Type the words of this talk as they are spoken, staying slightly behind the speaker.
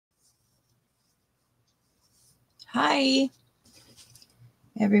Hi,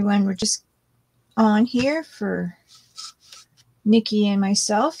 everyone. We're just on here for Nikki and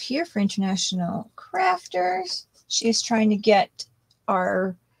myself here for International Crafters. She is trying to get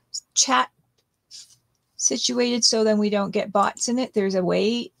our chat situated so then we don't get bots in it. There's a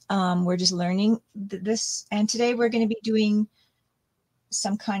way. We're just learning this. And today we're going to be doing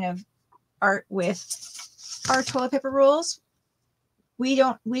some kind of art with our toilet paper rolls. We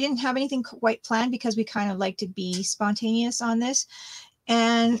didn't have anything quite planned because we kind of like to be spontaneous on this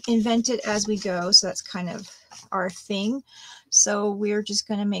and invent it as we go. So that's kind of our thing. So we're just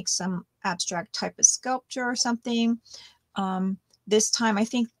going to make some abstract type of sculpture or something. This time, I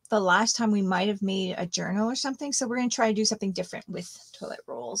think the last time we might have made a journal or something. So we're going to try to do something different with toilet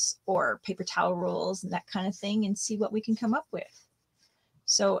rolls or paper towel rolls and that kind of thing and see what we can come up with.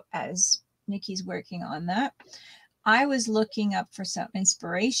 So as Nikki's working on that, I was looking up for some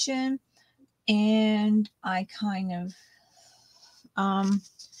inspiration and I kind of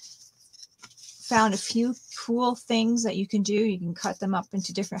found a few cool things that you can do. You can cut them up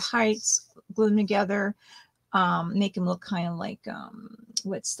into different heights, glue them together, make them look kind of like,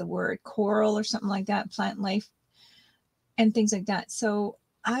 what's the word, coral or something like that, plant life and things like that. So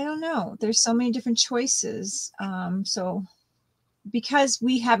I don't know. There's so many different choices. So because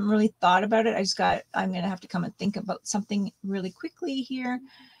we haven't really thought about it, I'm going to have to come and think about something really quickly here.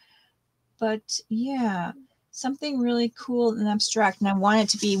 But yeah, something really cool and abstract. And I want it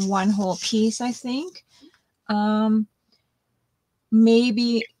to be one whole piece, I think.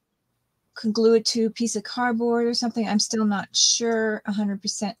 Maybe could glue it to a piece of cardboard or something. I'm still not sure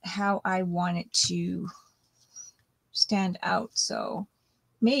 100% how I want it to stand out. So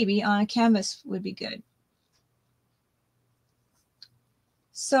maybe on a canvas would be good.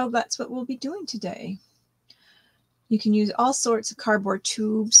 So that's what we'll be doing today. You can use all sorts of cardboard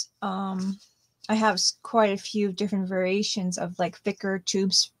tubes. I have quite a few different variations of like thicker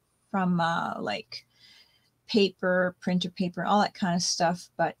tubes from like paper, printer paper, all that kind of stuff.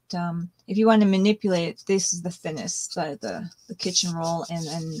 But if you want to manipulate it, this is the thinnest, the kitchen roll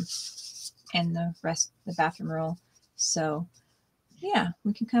and the rest, the bathroom roll. So yeah,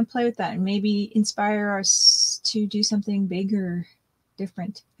 we can kind of play with that and maybe inspire us to do something bigger,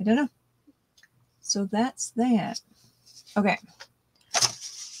 different. I don't know. So that's that. Okay.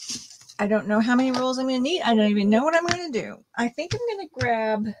 I don't know how many rolls I'm going to need. I don't even know what I'm going to do. I think I'm going to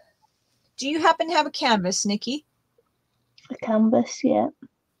grab. Do you happen to have a canvas, Nikki? A canvas, yeah.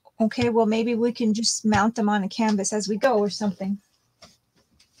 Okay, well, maybe we can just mount them on a canvas as we go or something.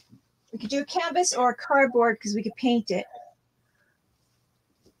 We could do a canvas or a cardboard because we could paint it.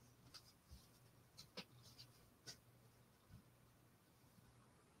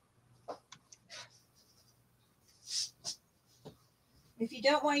 If you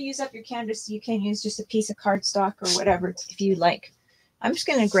don't want to use up your canvas, you can use just a piece of cardstock or whatever if you like. I'm just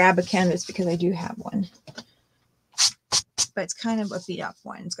going to grab a canvas because I do have one. But it's kind of a beat up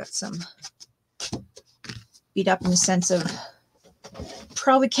one. It's got some beat up in the sense of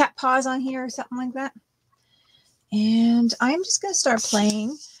probably cat paws on here or something like that. And I'm just going to start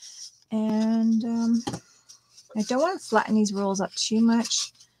playing. And I don't want to flatten these rolls up too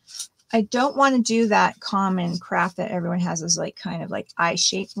much. I don't want to do that common craft that everyone has, those like kind of like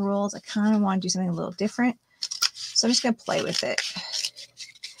eye-shaped rolls. I kind of want to do something a little different. So I'm just going to play with it.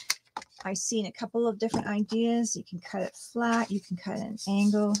 I've seen a couple of different ideas. You can cut it flat. You can cut it at an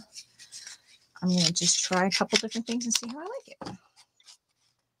angle. I'm going to just try a couple different things and see how I like it.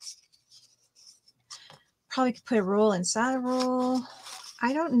 Probably could put a roll inside a roll.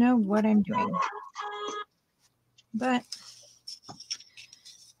 I don't know what I'm doing. But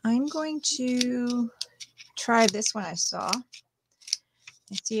I'm going to try this one I saw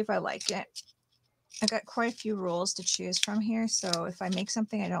and see if I like it. I got quite a few rolls to choose from here. So if I make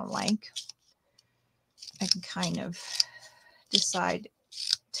something I don't like, I can kind of decide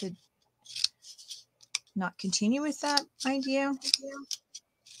to not continue with that idea.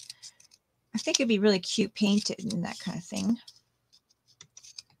 I think it'd be really cute painted and that kind of thing.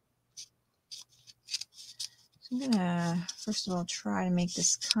 So I'm gonna first of all try to make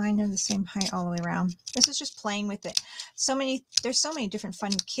this kind of the same height all the way around. This is just playing with it. There's so many different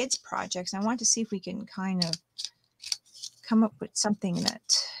fun kids projects. I want to see if we can kind of come up with something that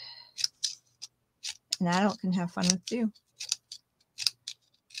an adult can have fun with too.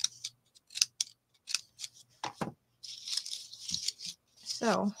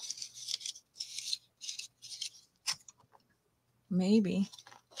 So maybe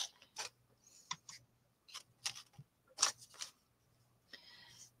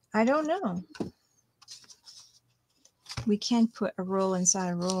I don't know. We can put a roll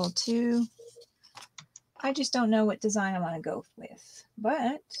inside a roll too. I just don't know what design I want to go with,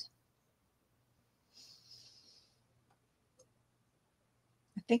 but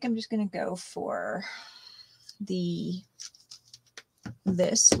I think I'm just going to go for this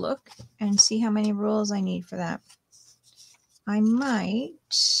look and see how many rolls I need for that. I might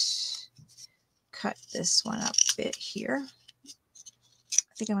cut this one up a bit here.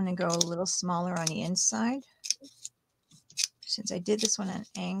 I think I'm going to go a little smaller on the inside. Since I did this one at an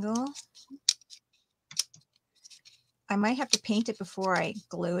angle, I might have to paint it before I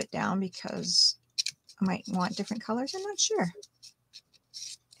glue it down because I might want different colors. I'm not sure.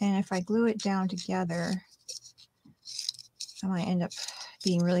 And if I glue it down together, I might end up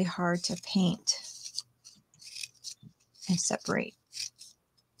being really hard to paint and separate.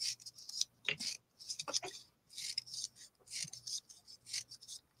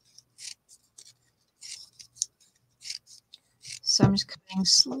 So I'm just cutting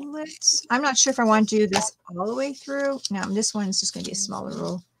slits. I'm not sure if I want to do this all the way through. Now this one is just going to be a smaller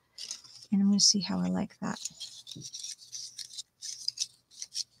roll. And I'm going to see how I like that.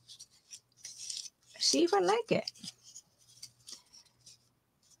 See if I like it.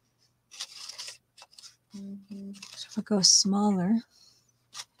 So if I go smaller.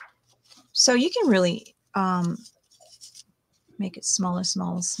 So you can really make it smaller,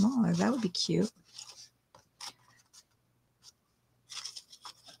 smaller, smaller. That would be cute.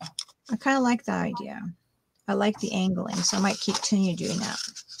 I kind of like that idea. I like the angling, so I might continue doing that.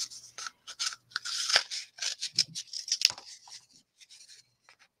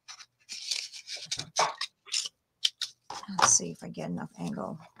 Let's see if I get enough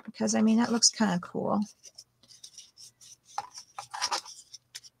angle, because I mean, that looks kind of cool.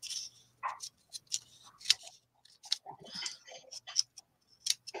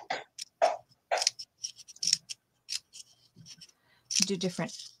 Do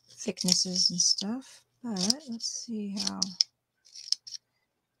different thicknesses and stuff, but let's see how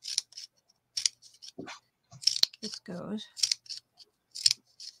this goes.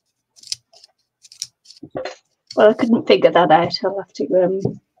 Well, I couldn't figure that out. I'll have to.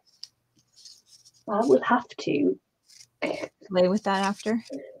 I will have to Play with that after.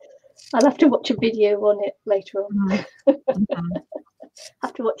 I'll have to watch a video on it later on. Mm-hmm.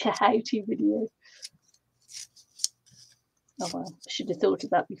 Have to watch a how-to video. Oh well, I should have thought of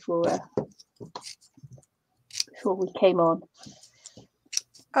that before we came on.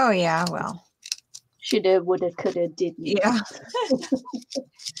 Oh yeah, well. Shoulda, woulda, coulda, didn't. Yeah.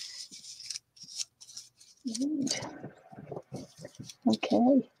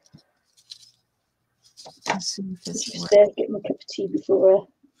 Okay. Let's see if this Just works. get my cup of tea before.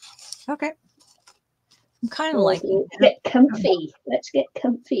 Okay. I'm kind of like get comfy. Let's get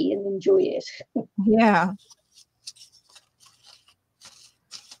comfy and enjoy it. Yeah.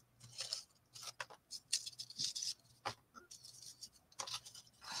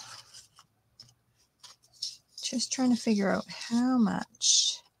 Just trying to figure out how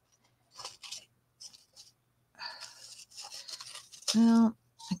much. Well,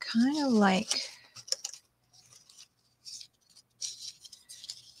 I kind of like.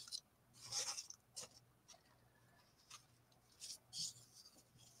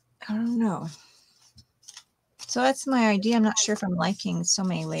 I don't know. So that's my idea. I'm not sure if I'm liking so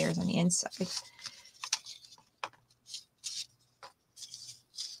many layers on the inside.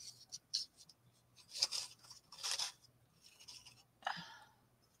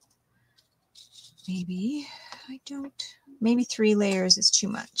 Maybe I don't. Maybe 3 layers is too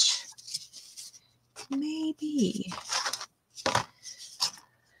much. Maybe.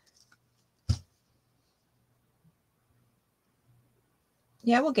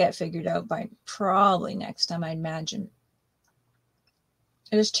 Yeah, we'll get figured out by probably next time, I imagine.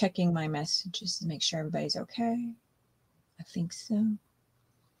 I'm just checking my messages to make sure everybody's okay. I think so.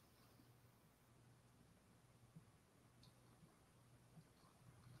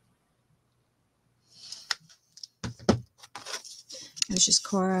 It was just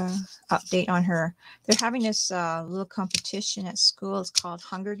Cora update on her. They're having this little competition at school. It's called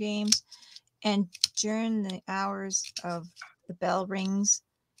Hunger Games. And during the hours of the bell rings,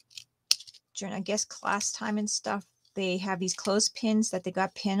 during, I guess, class time and stuff, they have these clothespins that they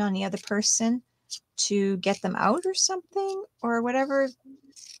got pinned on the other person to get them out or something or whatever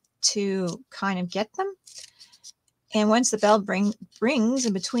to kind of get them. And once the bell rings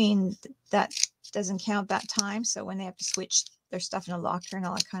in between, that doesn't count that time. So when they have to switch their stuff in a locker and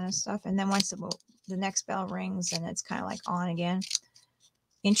all that kind of stuff. And then once the next bell rings and it's kind of like on again.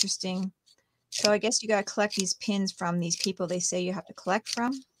 Interesting. So I guess you got to collect these pins from these people they say you have to collect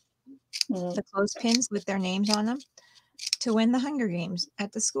from. The clothespins with their names on them. to win the Hunger Games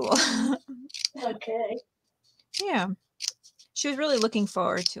at the school. Okay. Yeah. She was really looking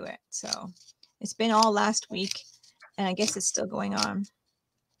forward to it. So it's been all last week, and I guess it's still going on.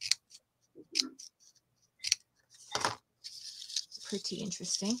 Pretty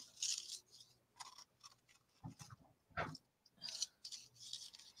interesting.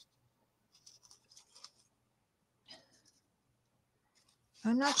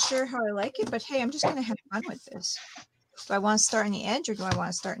 I'm not sure how I like it, but hey, I'm just going to have fun with this. Do I want to start on the edge or do I want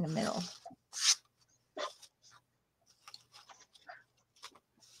to start in the middle?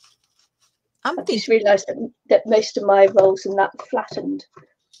 I just realised that most of my rolls are that flattened.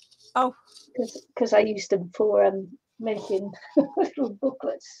 Oh. Because I used them for making little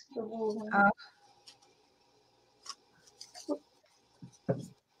booklets.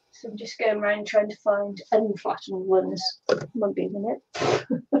 So I'm just going around trying to find unflattened ones. Won't be a minute.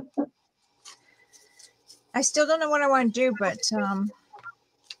 I still don't know what I want to do, but I'm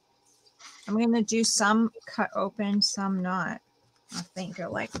going to do some cut open, some not. I think I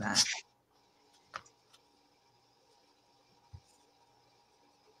like that.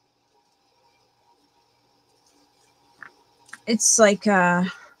 It's like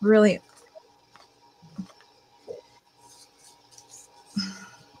really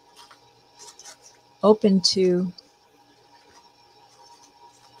open to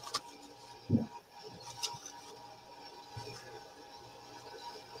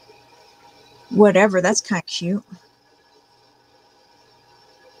whatever. That's kind of cute.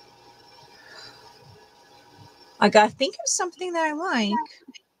 I got to think of something that I like.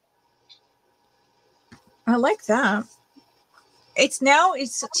 I like that. It's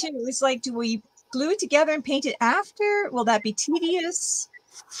like, do we glue it together and paint it after? Will that be tedious?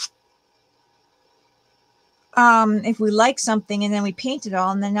 If we like something and then we paint it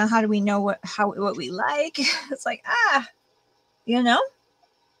all, and then now how do we know what we like? It's like, you know?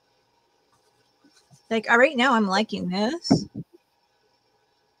 Like right now I'm liking this.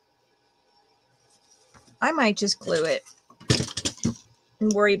 I might just glue it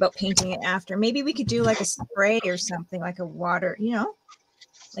and worry about painting it after. Maybe we could do like a spray or something, like a water,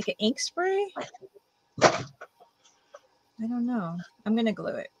 like an ink spray. I don't know. I'm going to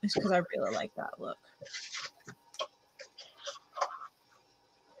glue it just because I really like that look.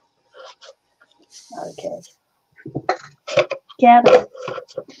 Okay. Get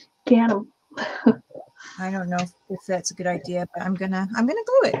him. I don't know if that's a good idea, but I'm gonna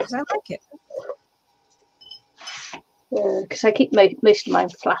glue it because I like it. Because I keep most of mine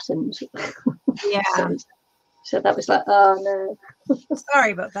flattened. Yeah. So that was like, oh no.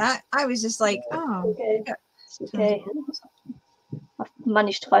 Sorry about that. I was just like, okay. Yeah. Okay. I've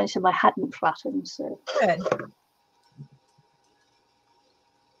managed to find some I hadn't flattened. So good.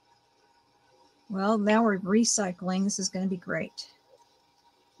 Well, now we're recycling. This is going to be great.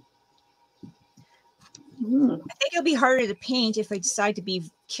 I think it'll be harder to paint if I decide to be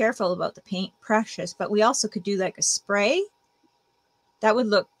careful about the paint precious, but we also could do like a spray. That would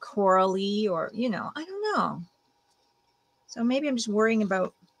look corally or, I don't know. So maybe I'm just worrying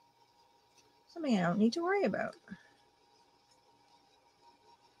about something I don't need to worry about.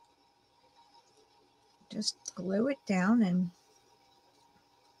 Just glue it down and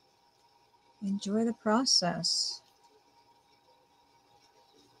enjoy the process.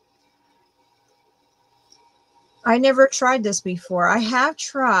 I never tried this before. I have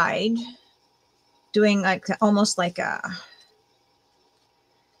tried doing like almost like a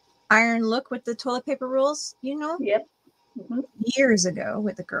iron look with the toilet paper rolls, Yep. Years ago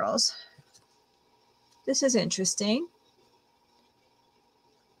with the girls. This is interesting.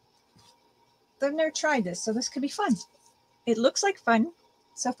 I've never tried this, so this could be fun. It looks like fun.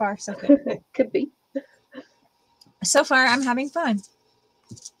 So far, so good. Could be. So far, I'm having fun.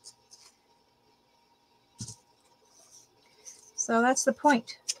 So that's the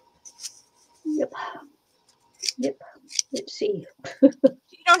point. Yep. Let's see. You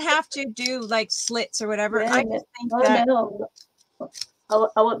don't have to do like slits or whatever. Yeah, I just think that. No.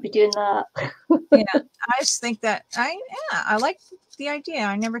 I won't be doing that. Yeah, I just think that I like the idea.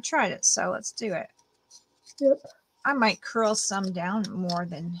 I never tried it, so let's do it. Yep. I might curl some down more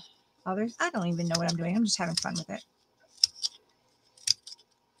than others. I don't even know what I'm doing. I'm just having fun with it.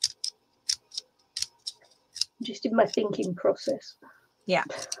 Just in my thinking process. Yeah.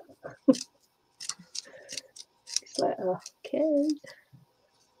 It's like, okay.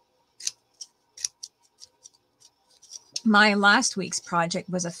 My last week's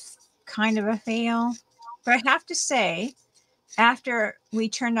project was a kind of a fail, but I have to say, after we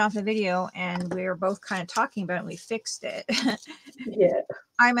turned off the video and we were both kind of talking about it, we fixed it. Yeah.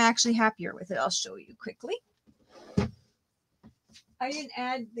 I'm actually happier with it. I'll show you quickly. I didn't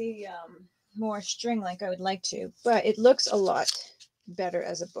add the more string like I would like to, but it looks a lot better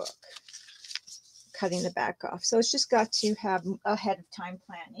as a book, cutting the back off. So it's just got to have ahead of time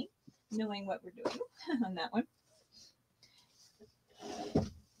planning, knowing what we're doing on that one.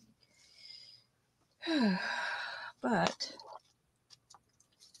 But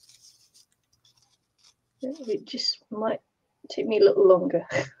it just might take me a little longer.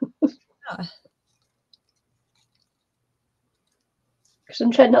 Because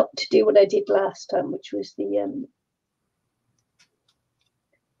I'm trying not to do what I did last time, which was the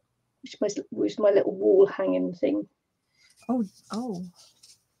which was my little wall hanging thing. oh.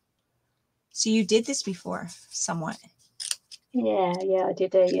 So you did this before, somewhat. Yeah, I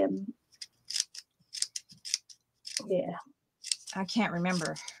did a yeah. I can't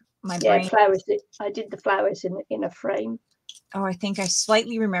remember. My brain. Flowers. I did the flowers in a frame. Oh, I think I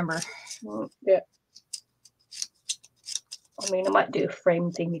slightly remember. Yeah. I mean, I might do a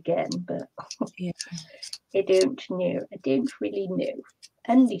frame thing again, but yeah. I don't know. I don't really know.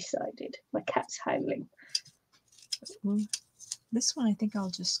 Undecided. My cat's howling. This one, I think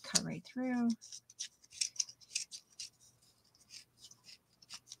I'll just cut right through.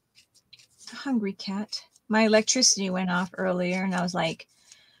 Hungry cat. My electricity went off earlier, and I was like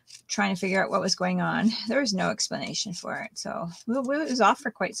trying to figure out what was going on. There was no explanation for it, so it was off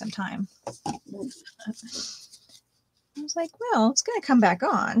for quite some time. I was like, well, it's going to come back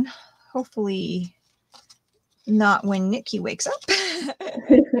on. Hopefully not when Nicky wakes up.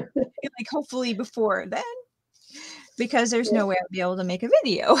 Like, hopefully before then, because there's no way I'll be able to make a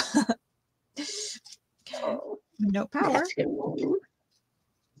video. No power.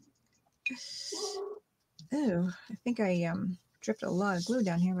 Oh, I think I dripped a lot of glue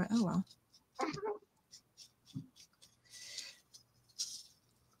down here, but oh well.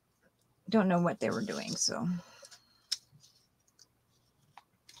 Don't know what they were doing, so.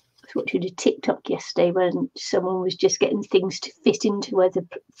 I was watching a TikTok yesterday when someone was just getting things to fit into other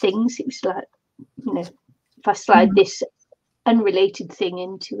things. It was like, if I slide this unrelated thing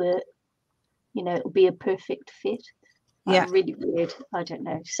into a, it'll be a perfect fit. Yeah. Really weird. I don't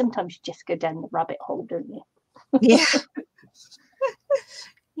know. Sometimes you just go down the rabbit hole, don't you? Yeah.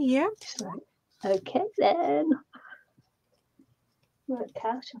 Yeah. Like, okay then. Right,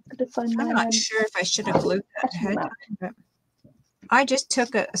 cat. I'm going to find I'm not sure if I should have glued that ahead of time, but I just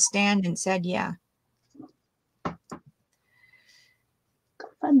took a stand and said, yeah.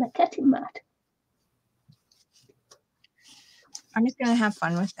 Find my cutting mat. I'm just going to have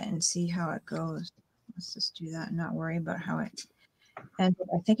fun with it and see how it goes. Let's just do that and not worry about how it ends.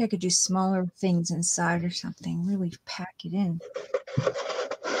 I think I could do smaller things inside or something, really pack it in.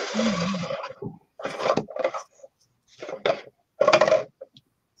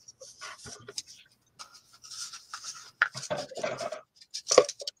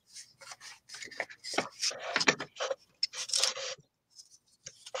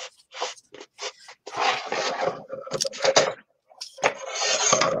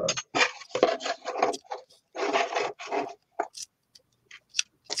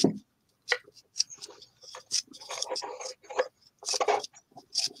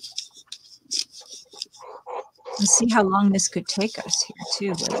 Let's see how long this could take us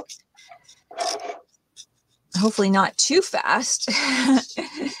here too. Like, hopefully not too fast.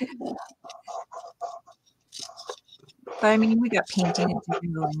 But I mean, we got painting to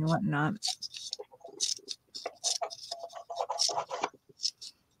do and whatnot.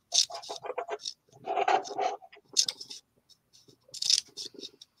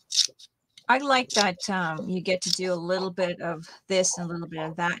 I like that you get to do a little bit of this and a little bit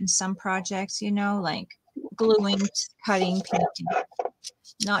of that in some projects, like gluing, cutting, painting,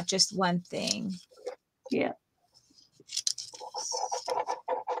 not just one thing. Yeah.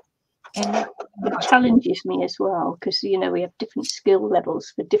 And it challenges me as well, because we have different skill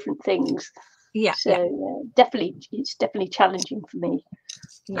levels for different things. Yeah. So definitely, it's definitely challenging for me.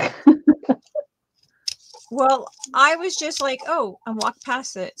 Yeah. Well, I was just like, oh, I walked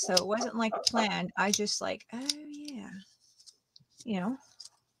past it, so it wasn't like planned. I just like, oh yeah,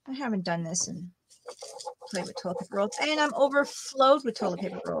 I haven't done this and played with toilet paper rolls, and I'm overflowed with toilet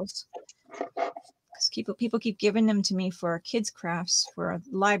paper rolls because people keep giving them to me for kids' crafts for a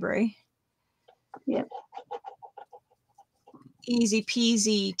library. Yeah. Easy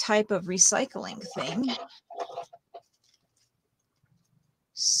peasy type of recycling thing.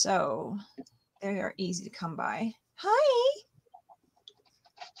 So they are easy to come by. Hi.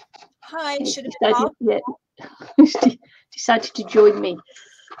 Should have decided to join me.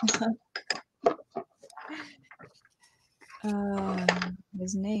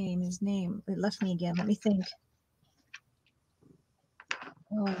 His name. It left me again. Let me think.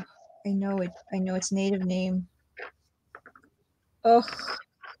 Oh, I know it. I know its native name. Oh,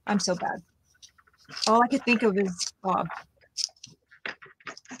 I'm so bad. All I could think of is Bob.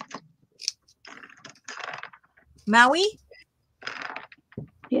 Maui?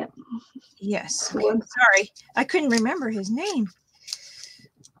 Yeah. Yes. Okay. Sorry. I couldn't remember his name.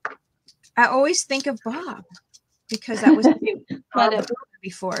 I always think of Bob because that was Bob the Builder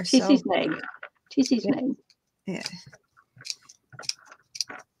before. Tis So his name. Tis his name. yeah.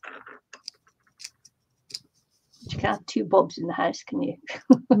 You can't have two Bobs in the house, can you?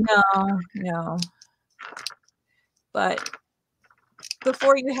 No. But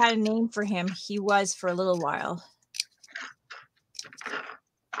before you had a name for him, he was for a little while.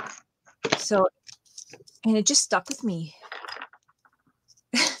 So, and it just stuck with me.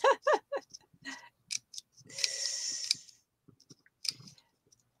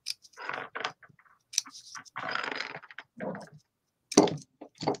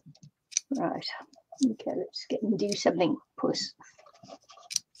 Right. Okay, let's get and do something, Puss.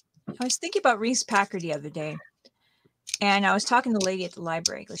 I was thinking about Reese Packard the other day, and I was talking to the lady at the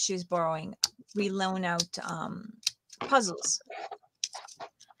library because she was borrowing. We loan out puzzles,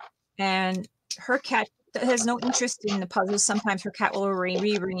 and her cat has no interest in the puzzles. Sometimes her cat will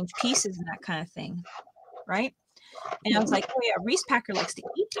rearrange pieces and that kind of thing, right? And I was like, oh yeah, Reese Packard likes to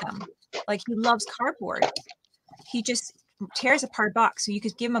eat them. Like he loves cardboard. He just tears apart a box. So you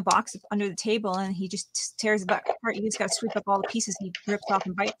could give him a box under the table and he just tears it apart. You just got to sweep up all the pieces he rips off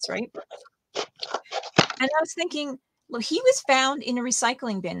and bites, right? And I was thinking, well, he was found in a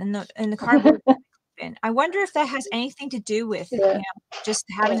recycling bin in the cardboard bin. I wonder if that has anything to do with just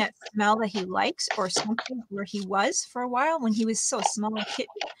having that smell that he likes or something where he was for a while when he was so small a kitten.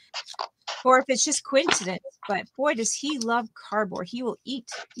 Or if it's just coincidence, but boy, does he love cardboard. He will eat.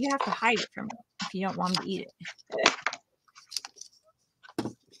 You have to hide it from him if you don't want him to eat it.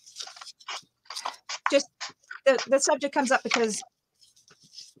 Just the subject comes up because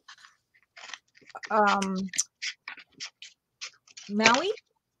Maui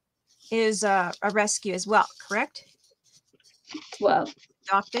is a rescue as well, correct? Well,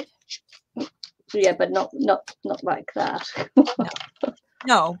 adopted. Yeah, but not like that.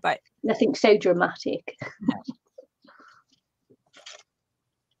 No, but nothing so dramatic. No.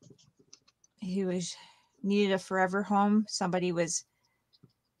 He needed a forever home. Somebody was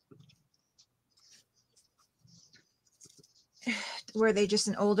were they just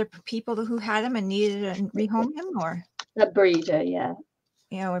an older people who had him and needed to rehome him, or a breeder? Yeah,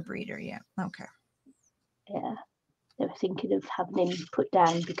 a breeder. Yeah, okay. Yeah, they were thinking of having him put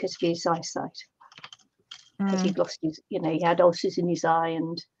down because of his eyesight. Because he'd lost his, he had ulcers in his eye,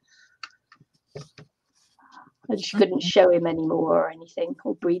 and I just couldn't show him anymore or anything,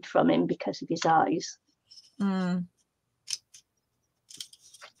 or breed from him because of his eyes. Okay.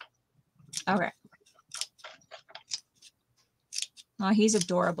 Oh, he's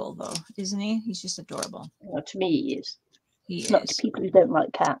adorable, though, isn't he? He's just adorable. Well, to me, he is. He Not is. to people who don't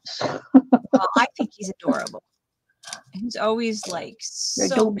like cats. Well, I think he's adorable. He's always like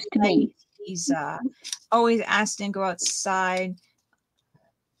so dogs to me. He's always asking to go outside.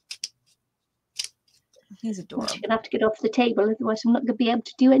 He's adorable. I'm gonna have to get off the table, otherwise I'm not gonna be able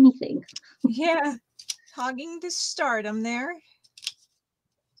to do anything. Yeah, hogging the stardom there.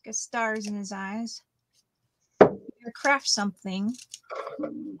 He's got stars in his eyes. You're gonna craft something.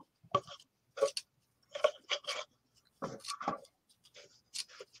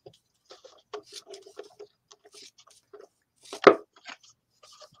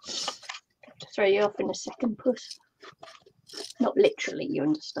 Throw you off in a second, Puss. Not literally, you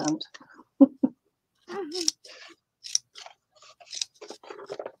understand.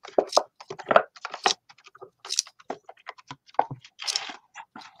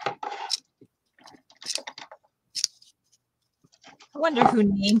 I wonder who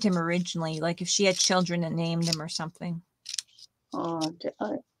named him originally, like if she had children that named him or something.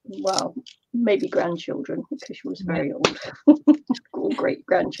 Well, maybe grandchildren, because she was very old. Or great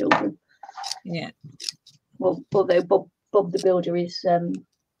grandchildren. Yeah. Well, although Bob the Builder is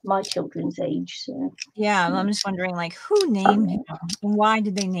my children's age, so. Yeah, I'm just wondering, like, who named him and why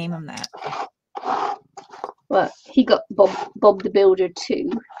did they name him that? Well, he got Bob the Builder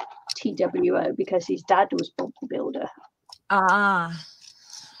 2, TWO, because his dad was Bob the Builder. Ah.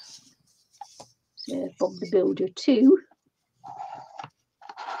 So Bob the Builder 2.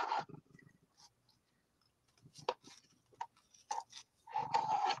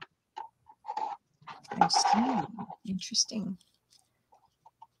 I see. Interesting.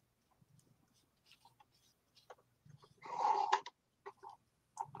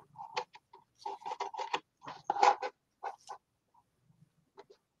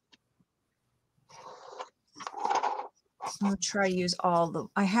 I'll try to use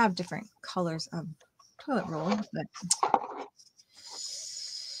I have different colors of toilet roll, but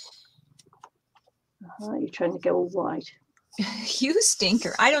you're trying to go all wide. you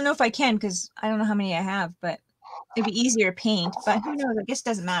stinker. I don't know if I can because I don't know how many I have, but it'd be easier to paint. But who knows? I guess it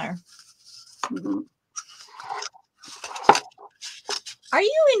doesn't matter. Mm-hmm. Are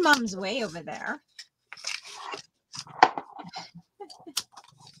you in Mom's way over there?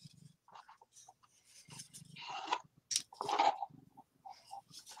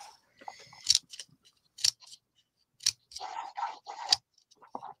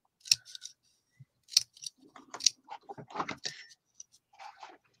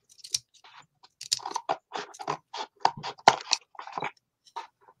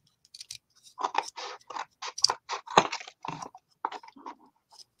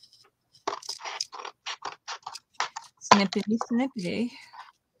 Snippety, snippety.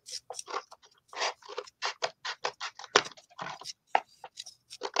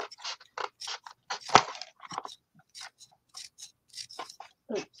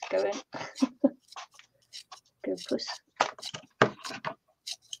 Oh, go in. Go puss.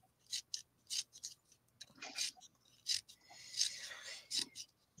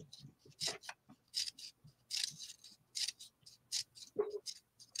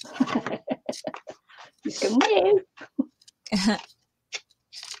 Just go no.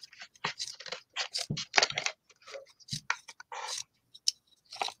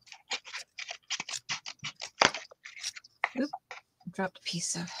 Oop, dropped a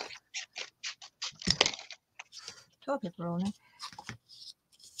piece of toilet paper roll now.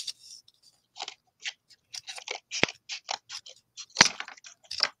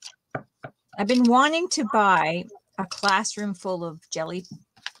 I've been wanting to buy a classroom full of jelly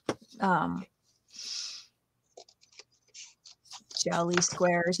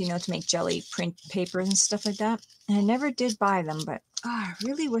squares, you know, to make jelly print papers and stuff like that. And I never did buy them, but I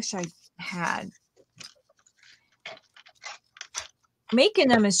really wish I had. Making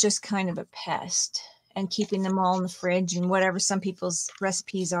them is just kind of a pest, and keeping them all in the fridge and whatever some people's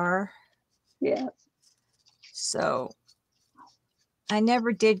recipes are. Yeah. So I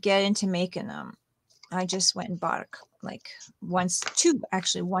never did get into making them. I just went and bought two,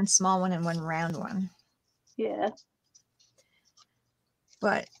 actually, one small one and one round one. Yeah.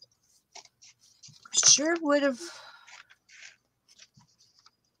 But sure would have.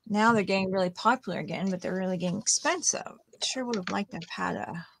 Now they're getting really popular again, but they're really getting expensive. Sure would have liked to have had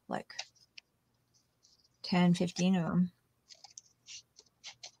like 10, 15 of them.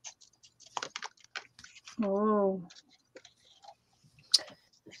 Oh.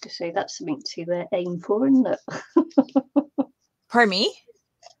 I have to say that's something to aim for, isn't it? Pardon me?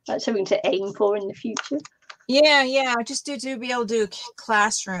 That's something to aim for in the future. Yeah, just to be able to do a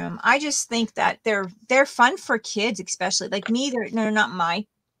classroom. I just think that they're fun for kids, especially like me. They're not my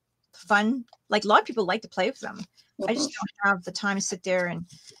fun. Like a lot of people like to play with them. I just don't have the time to sit there and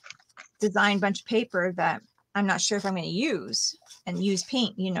design a bunch of paper that I'm not sure if I'm going to use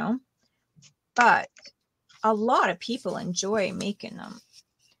paint, you know. But a lot of people enjoy making them.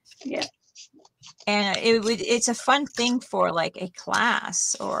 Yeah. And it's a fun thing for like a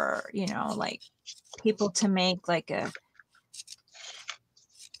class, or, you know, like people to make like a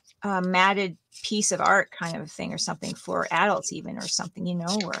matted piece of art kind of thing or something for adults even, or something, you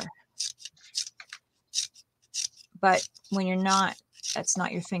know, but when you're not, that's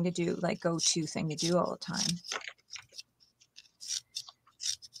not your thing to do, like go-to thing to do all the time.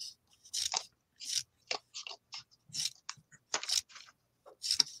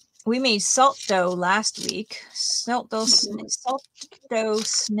 We made salt dough last week. Salt dough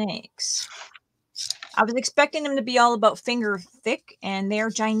snakes. I was expecting them to be all about finger thick, and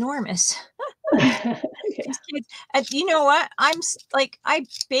they're ginormous. These kids, you know what? I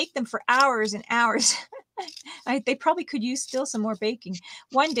baked them for hours and hours. They probably could use still some more baking.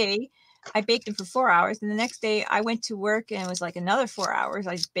 One day I baked them for 4 hours, and the next day I went to work and it was like another 4 hours.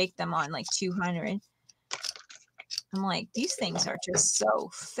 I baked them on like 200. I'm like, these things are just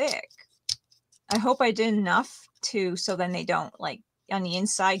so thick. I hope I did enough so then they don't like on the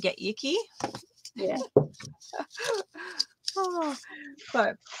inside get icky. Yeah. Oh,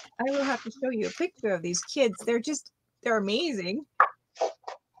 but I will have to show you a picture of these kids. They're amazing.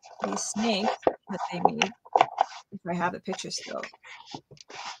 These snakes that they made. If I have the picture still.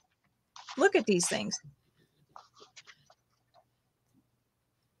 Look at these things.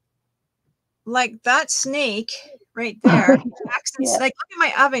 Like that snake right there. Yeah. Like, look at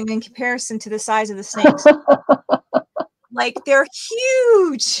my oven in comparison to the size of the snakes. Like, they're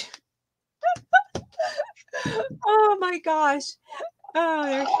huge. Oh my gosh. Oh,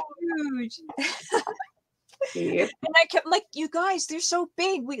 they're huge. Yep. And I kept like, you guys, they're so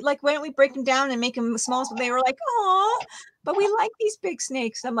big. We like, why don't we break them down and make them small? So they were like, oh, but we like these big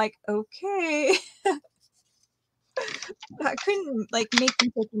snakes. I'm like, okay. I couldn't like make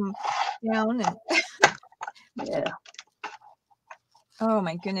them take them down. And Yeah. oh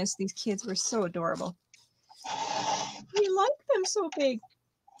my goodness, these kids were so adorable. We like them so big.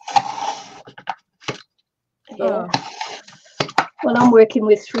 Yeah. Well, I'm working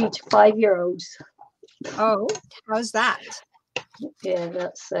with 3 to 5 year olds. Oh, how's that? Yeah,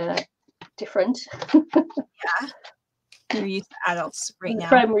 that's different. Yeah. You're used to adults right now.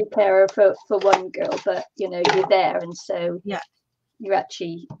 Primary carer for one girl, but you know, you're there, and so yeah,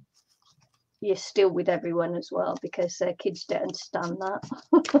 you're still with everyone as well, because kids don't understand that.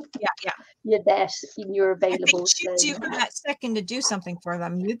 Yeah. You're there and you're available. If they choose you for that second to do something for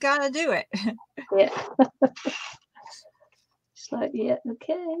them, you gotta do it. Yeah. It's like, yeah,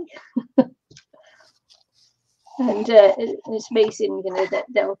 okay. And it's amazing, you know, that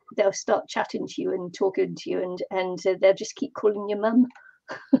they'll start chatting to you and talking to you, and they'll just keep calling you mum.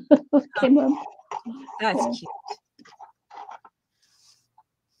 Okay, mum. That's cute.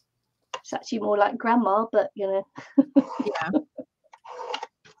 It's actually more like grandma, but you know. Yeah.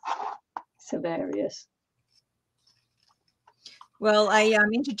 It's hilarious. Well, I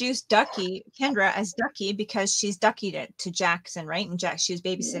introduced Kendra as Ducky, because she's Ducky to Jackson, right? And she was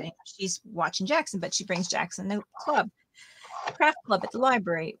babysitting. Yeah. She's watching Jackson, but she brings Jackson the craft club at the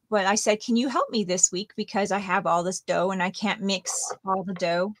library. But I said, can you help me this week, because I have all this dough and I can't mix all the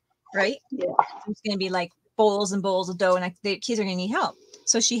dough, right? Yeah. It's going to be like bowls and bowls of dough, and the kids are going to need help.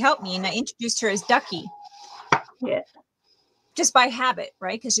 So she helped me, and I introduced her as Ducky. Yeah. Just by habit,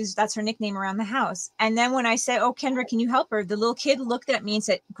 right? Because that's her nickname around the house. And then when I said, oh, Kendra, can you help her? The little kid looked at me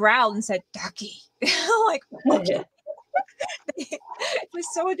and growled and said, Ducky. I'm like, okay. It was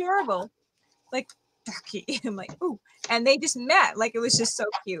so adorable. Like, Ducky. I'm like, ooh. And they just met. Like, it was just so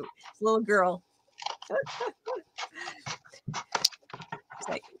cute. This little girl. It's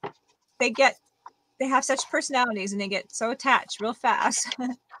like, they have such personalities, and they get so attached real fast.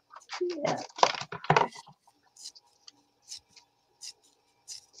 Yeah.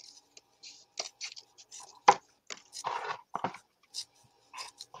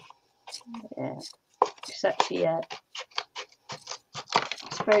 Yeah, it's actually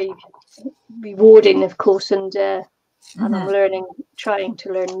it's very rewarding, of course, and I'm trying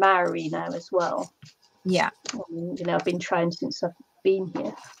to learn Maori now as well. Yeah. You know, I've been trying since I've been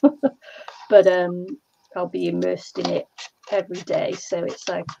here, but I'll be immersed in it every day. So it's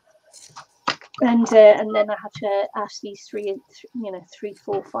like, and then I have to ask these 3,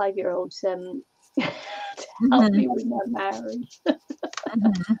 4, 5 year olds to help me with my Maori.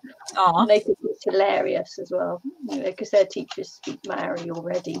 And they think it's hilarious as well, you know, because their teachers speak Maori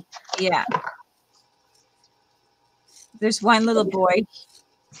already. Yeah. There's one little boy.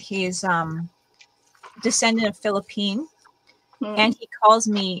 He's descendant of Philippine, and he calls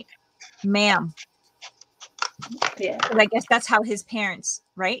me ma'am. Yeah. Because I guess that's how his parents,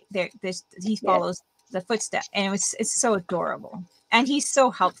 right? He follows the footsteps, and it's so adorable, and he's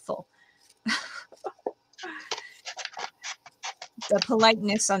so helpful. The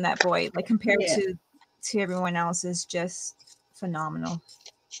politeness on that boy, like compared to everyone else, is just phenomenal.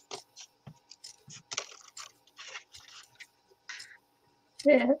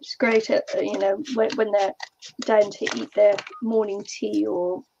 Yeah, it's great. You know, when they're down to eat their morning tea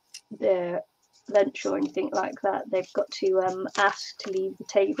or their lunch or anything like that, they've got to ask to leave the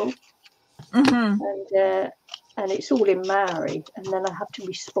table, and it's all in Maori, and then I have to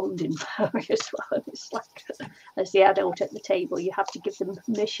respond in Maori as well. And it's like, as the adult at the table, you have to give them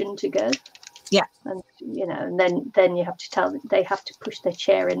permission to go. Yeah. And you know, and then you have to tell them they have to push their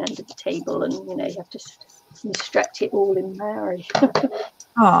chair in under the table, and you know, you have to instruct it all in Maori.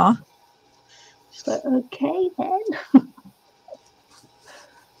 Aw. It's like, okay then.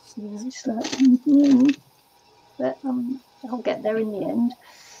 It's like, but I'll get there in the end.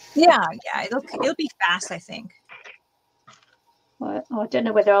 Yeah, it'll be fast, I think. Well, I don't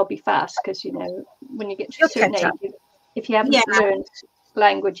know whether I'll be fast, because you know, when you get to a certain age, if you haven't learned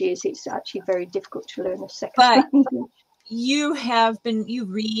languages, it's actually very difficult to learn a second language. You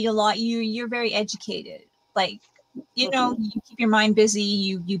read a lot. You're very educated. Like, you know, you keep your mind busy.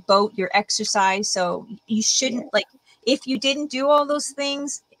 You boat, your exercise. So you shouldn't like, if you didn't do all those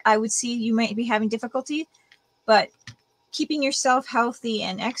things, I would see you might be having difficulty. But keeping yourself healthy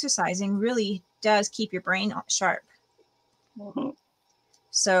and exercising really does keep your brain sharp.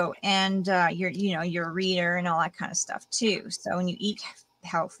 So, and you're a reader and all that kind of stuff too. So when you eat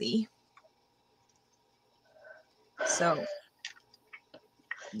healthy. So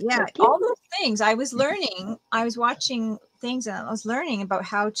Yeah, all those things I was learning. I was watching things and I was learning about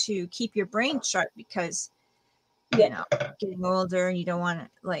how to keep your brain sharp because, you know, getting older, you don't want to,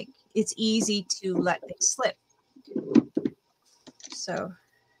 like, it's easy to let things slip. So,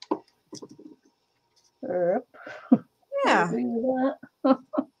 yeah. Agree with that.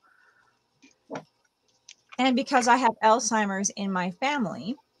 And because I have Alzheimer's in my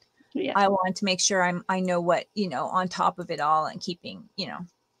family, Yeah. I want to make sure I know what, you know, on top of it all and keeping, you know,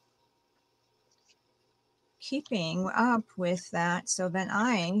 keeping up with that. So then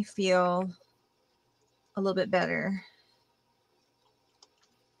I feel a little bit better.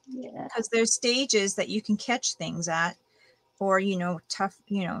 Yeah. Because there's stages that you can catch things at, or, you know, tough,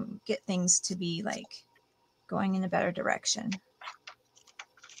 you know, get things to be like going in a better direction.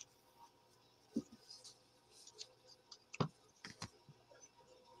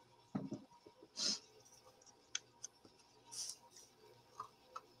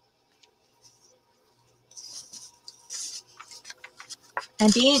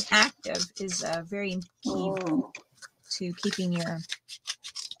 And being active is very key to keeping your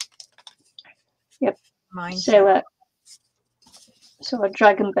mind sharp. So our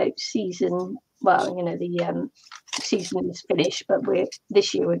dragon boat season, well, you know, the season is finished, but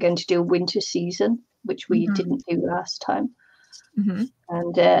this year we're going to do a winter season, which we didn't do last time.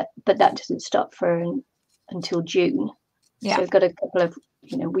 And but that doesn't start until June. Yeah. So we've got a couple of,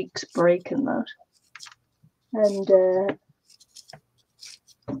 you know, weeks break in that.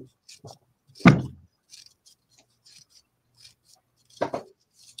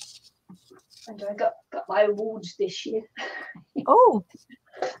 And I got my awards this year. Oh.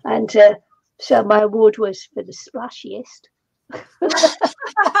 And so my award was for the splashiest.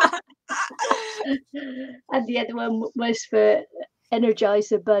 And the other one was for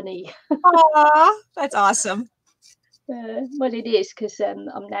Energizer Bunny. Aw, that's awesome. Well, it is because I'm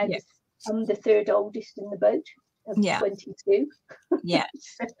I'm the third oldest in the boat of 22. Yeah.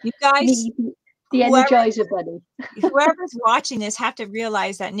 So you guys, the Energizer Bunny. Whoever's watching this have to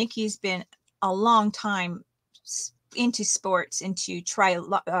realize that Nikki's been a long time into sports, into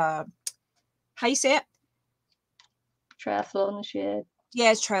how you say it? Triathlons, yeah.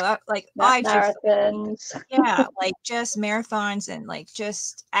 Yeah, it's like marathons. Yeah, like just marathons and like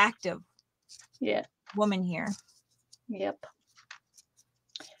just active. Yeah. Woman here. Yep.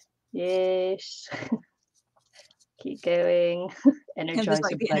 Yes. Keep going. Energizer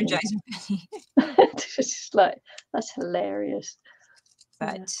like Bunny. Energizer Bunny. Just like, that's hilarious.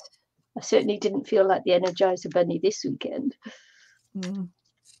 But I certainly didn't feel like the Energizer Bunny this weekend. I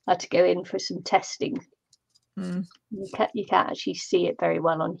had to go in for some testing. You can't actually see it very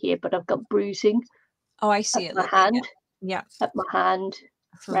well on here, but I've got bruising. Oh, I see it. My hand. Yeah. Up my hand,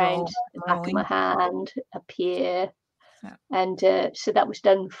 round the back of my hand, up here. Yeah. And so that was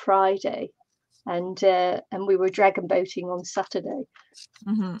done Friday. And we were dragon boating on Saturday.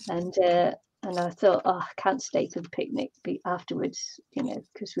 And I thought, oh, I can't stay for the picnic afterwards, you know,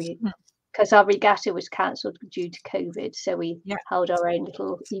 because our regatta was cancelled due to COVID. So we held our own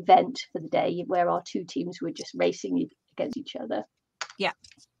little event for the day where our two teams were just racing against each other. Yeah.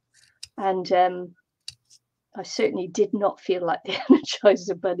 And I certainly did not feel like the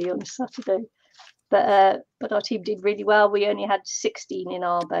Energizer Bunny on Saturday. But our team did really well. We only had 16 in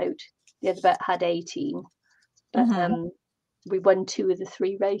our boat. The other boat had 18. But we won 2 of the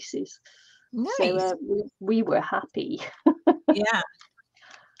 3 races. Nice. So we were happy. Yeah.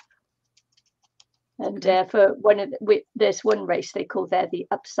 And for there's one race they call the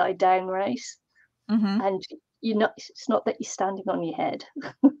upside down race. And it's not that you're standing on your head,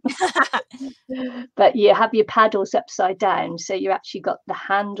 but you have your paddles upside down. So you actually got the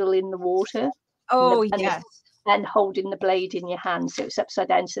handle in the water. Oh, yes. And holding the blade in your hand. So it's upside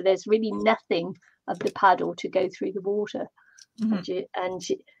down. So there's really nothing of the paddle to go through the water.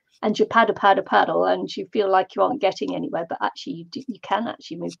 And you paddle, and you feel like you aren't getting anywhere, but actually you can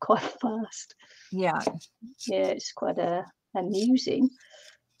actually move quite fast. Yeah. Yeah, it's quite amusing.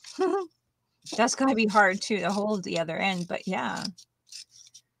 That's gotta be hard too to hold the other end, but yeah.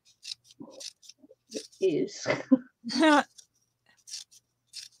 It is. Let's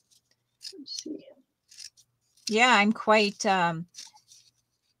see. Yeah, I'm quite I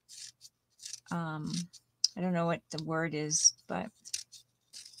don't know what the word is, but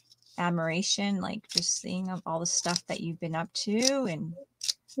admiration, like just seeing all the stuff that you've been up to, and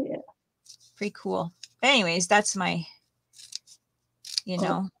pretty cool. But anyways, that's my, you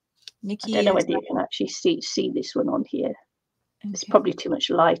know, Nikki. I don't know whether you can actually see this one on here. Okay. There's probably too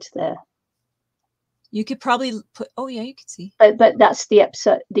much light there. You could probably put. Oh yeah, you could see. But that's the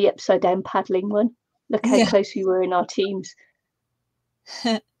upside down paddling one. Look how close we were in our teams.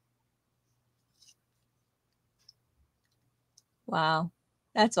 Wow,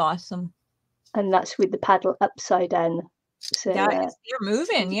 that's awesome. And that's with the paddle upside down. So That you're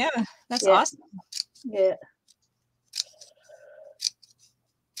moving. Yeah, that's yeah, awesome. yeah.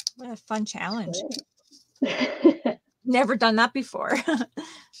 What a fun challenge. So. Never done that before.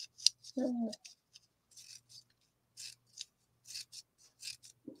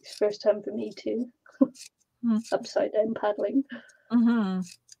 It's first time for me too. Upside down paddling. Mm-hmm.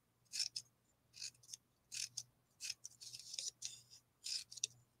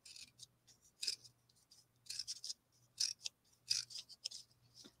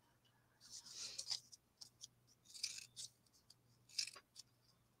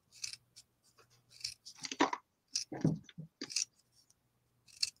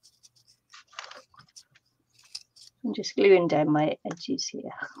 I'm just gluing down my edges here.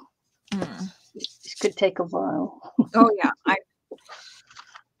 This could take a while. Oh yeah, I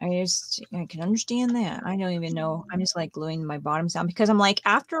can understand that. I don't even know. I'm just like gluing my bottoms down because I'm like,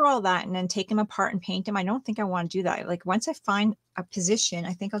 after all that and then take them apart and paint them, I don't think I want to do that. Like once I find a position,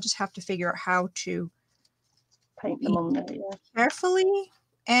 I think I'll just have to figure out how to paint them on there, yeah. Carefully.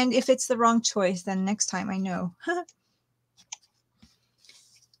 And if it's the wrong choice, then next time I know.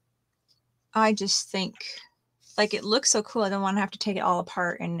 I just think like it looks so cool. I don't want to have to take it all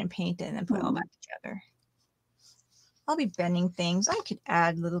apart and then paint it and then put it all back together. I'll be bending things. I could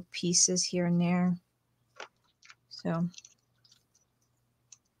add little pieces here and there. So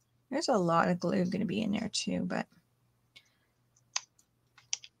there's a lot of glue going to be in there too, but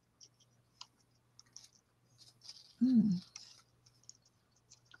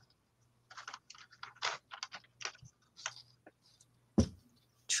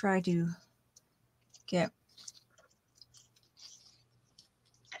try to get.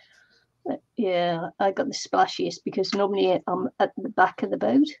 Yeah, I got the splashiest because normally I'm at the back of the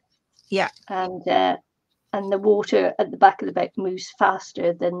boat. Yeah. And the water at the back of the boat moves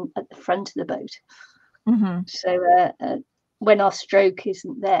faster than at the front of the boat. Mm-hmm. So when our stroke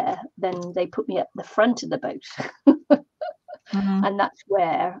isn't there, then they put me at the front of the boat. And that's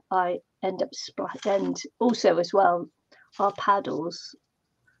where I end up splashed. And also as well, our paddles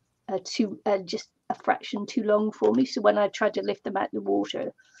are just a fraction too long for me. So when I try to lift them out of the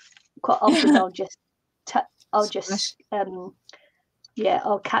water, quite often I'll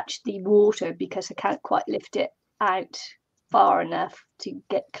catch the water because I can't quite lift it out far enough to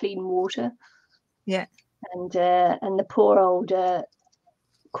get clean water. Yeah. And the poor old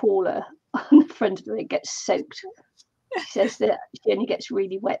caller on the front of it gets soaked. She says that she only gets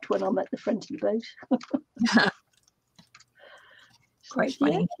really wet when I'm at the front of the boat. Quite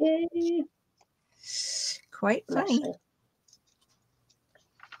funny. Yeah. Quite funny.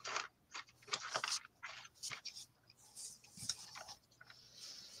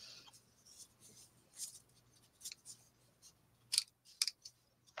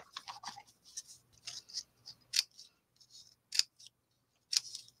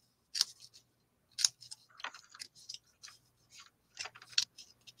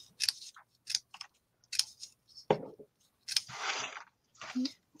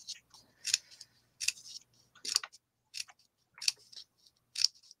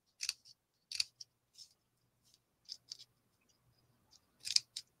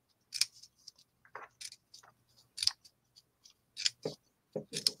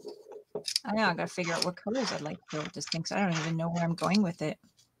 I know I gotta figure out what colors I'd like to go with this thing because I don't even know where I'm going with it.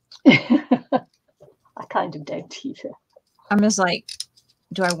 I kind of don't either. I'm just like,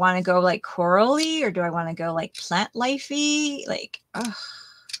 do I want to go like corally or do I want to go like plant lifey? Like,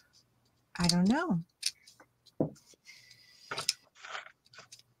 I don't know.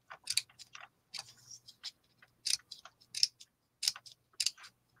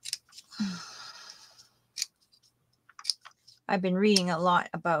 I've been reading a lot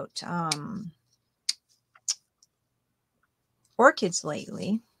about orchids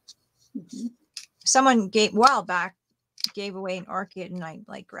lately. Someone a while back gave away an orchid and I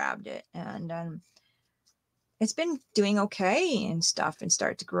like grabbed it and it's been doing okay and stuff and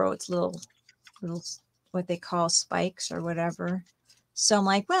start to grow its little what they call spikes or whatever. So I'm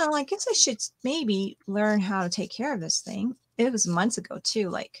like, well, I guess I should maybe learn how to take care of this thing. It was months ago too.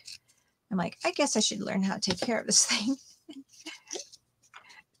 Like, I'm like, I guess I should learn how to take care of this thing.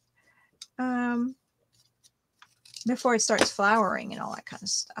 Before it starts flowering and all that kind of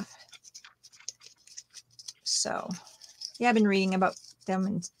stuff. So yeah, I've been reading about them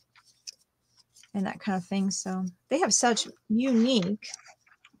and that kind of thing. So they have such unique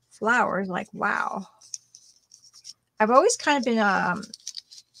flowers. Like, wow. I've always kind of been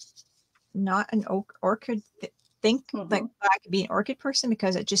not an orchid think like I could be an orchid person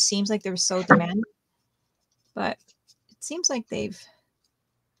because it just seems like they're so demanding. But it seems like they're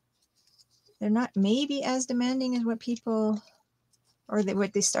not maybe as demanding as what people, or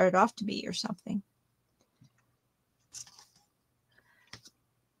what they started off to be or something.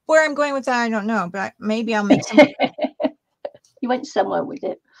 Where I'm going with that, I don't know, but maybe I'll make some. You went somewhere with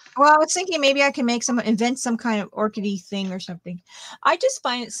it. Well, I was thinking maybe I can invent some kind of orchidy thing or something. I just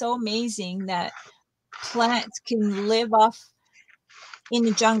find it so amazing that plants can live off in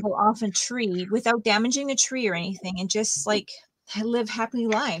the jungle off a tree without damaging the tree or anything, and just like live happy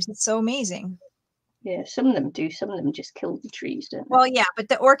lives. It's so amazing. Yeah, some of them do. Some of them just kill the trees, don't they? Well, yeah, but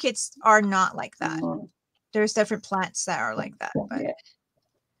the orchids are not like that. There's different plants that are like that, but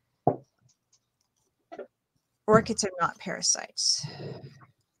orchids are not parasites.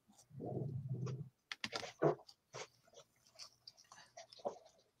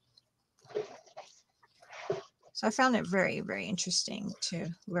 So I found it very, very interesting to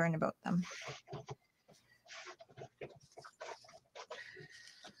learn about them.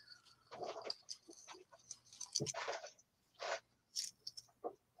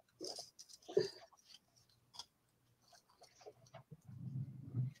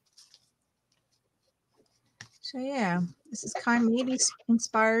 So yeah, this is kind of maybe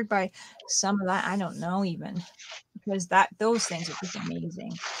inspired by some of that. I don't know even, because those things are just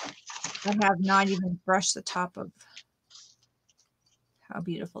amazing. I have not even brushed the top of how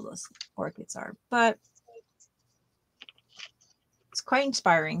beautiful those orchids are, but it's quite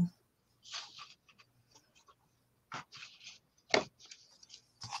inspiring.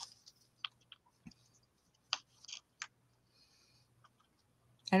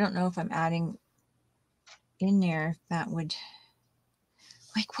 I don't know if I'm adding in there, that would,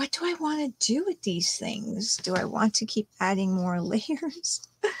 like, what do I want to do with these things? Do I want to keep adding more layers?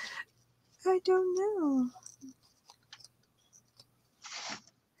 I don't know.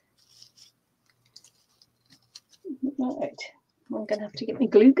 Right. I'm going to have to get my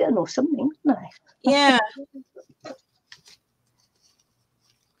glue gun or something, aren't I? Yeah.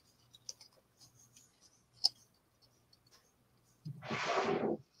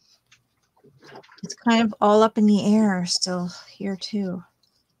 It's kind of all up in the air still here too.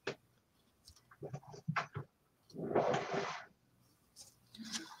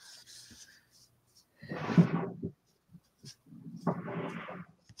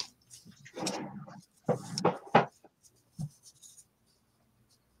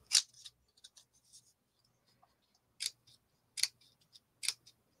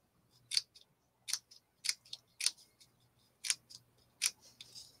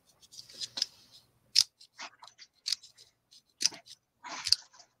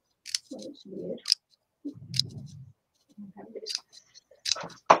 That's weird.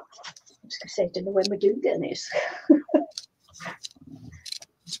 I was going to say, I don't know when my glue gun is.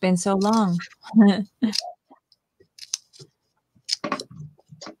 It's been so long.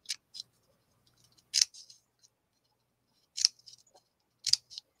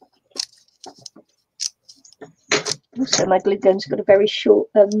 Also, my glue gun's got a very short,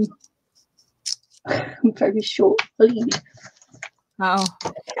 very short lead. Oh.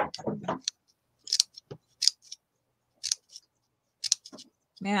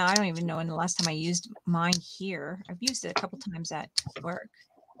 Man, I don't even know when the last time I used mine here. I've used it a couple times at work.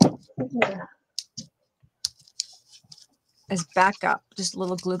 Yeah. As backup, just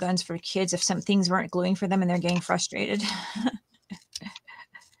little glue guns for kids if some things weren't gluing for them and they're getting frustrated.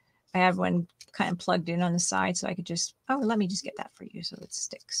 I have one kind of plugged in on the side so I could just, oh, let me just get that for you so it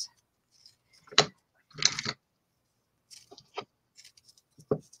sticks.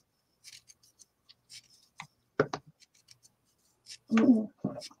 Oh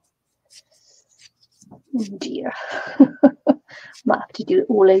dear. Might have to do it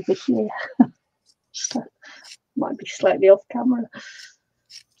all over here. Might be slightly off camera.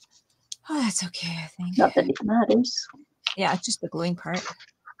 Oh, that's okay, I think. Not that it matters. Yeah, it's just the gluing part.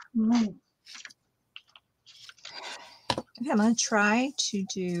 Mm. Okay, I'm going to try to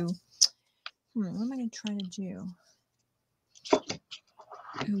do, what am I going to try to do?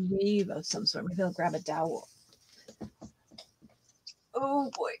 A wave of some sort. Maybe I'll grab a dowel. Oh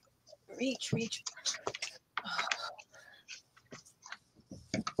boy. Reach.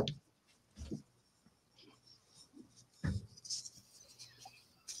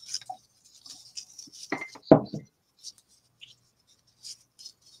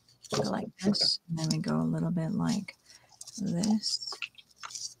 Go like this, and then we go a little bit like this.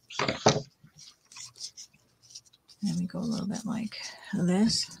 And we go a little bit like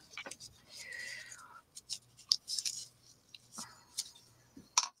this.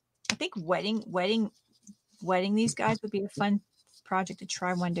 I think wetting wetting these guys would be a fun project to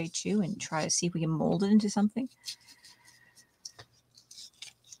try one day too, and try to see if we can mold it into something.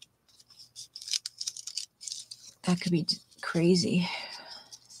 That could be crazy.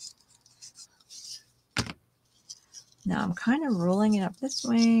 Now I'm kind of rolling it up this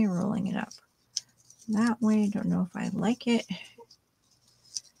way, rolling it up that way. Don't know if I like it.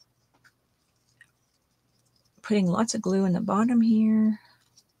 Putting lots of glue in the bottom here.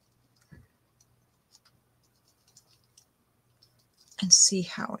 And see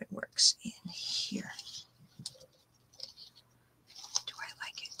how it works in here. Do I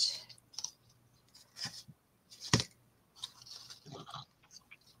like it?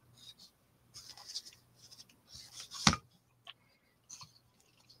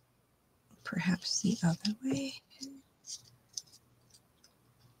 Perhaps the other way.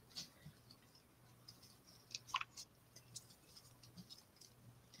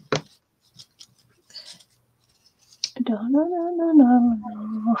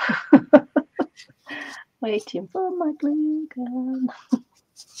 No. Waiting for my glue gun. I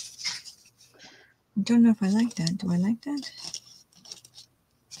don't know if I like that. Do I like that?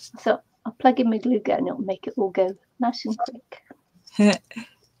 So I'll plug in my glue gun, it'll make it all go nice and quick.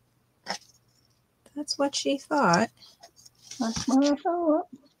 That's what she thought. That's what I thought.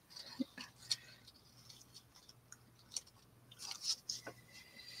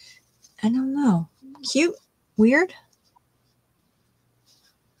 I don't know. Cute? Weird?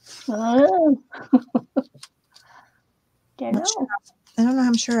 Oh. Don't know. Sure. I don't know how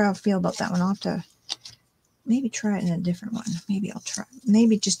I'm sure I'll feel about that one. I'll have to maybe try it in a different one. Maybe I'll try.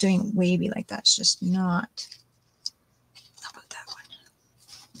 Maybe just doing wavy like that's just not. How about that one?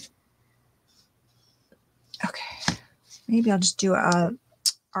 Okay. Maybe I'll just do a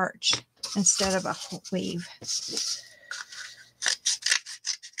arch instead of a wave.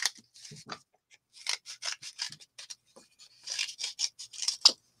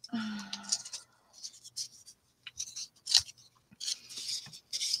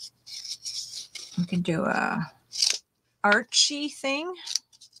 We can do a archy thing.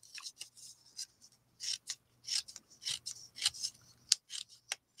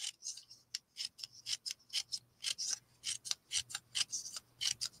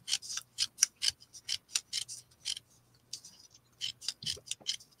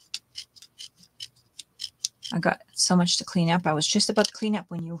 I got so much to clean up. I was just about to clean up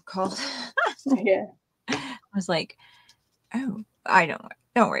when you called. Yeah. I was like, oh,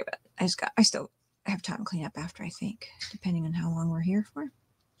 don't worry about it. I still have time to clean up after, I think, depending on how long we're here for.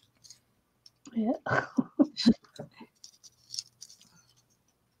 Yeah.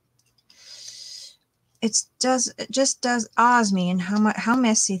 It just does awes me and how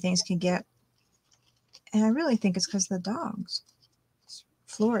messy things can get. And I really think it's because of the dogs. This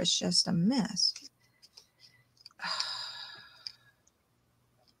floor is just a mess.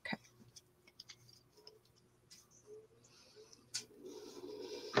 Okay.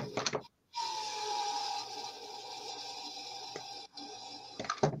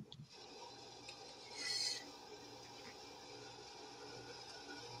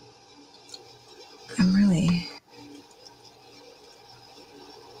 I'm really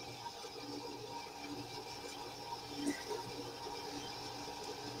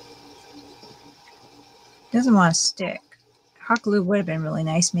doesn't want to stick. Hot glue would have been really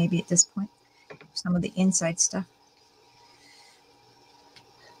nice maybe at this point. Some of the inside stuff.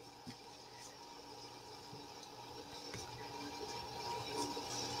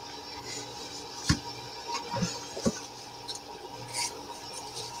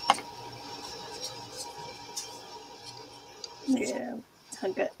 Yeah. I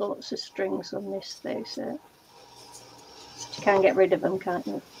get lots of strings on this though, so you can get rid of them, can't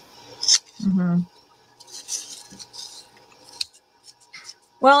you? Mm-hmm.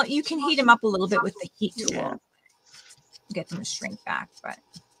 Well, you can heat them up a little bit with the heat tool. Yeah. Get them to shrink back, but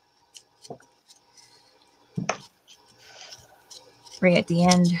right at the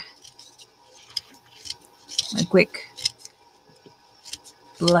end, a quick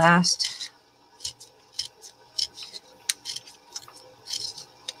blast.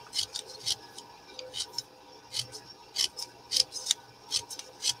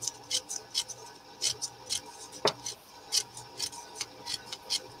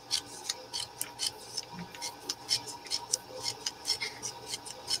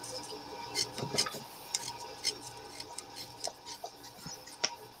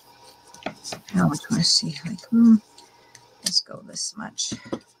 Now I want to see, like, let's go this much.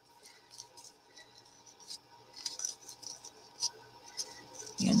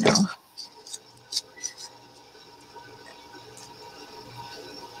 You know.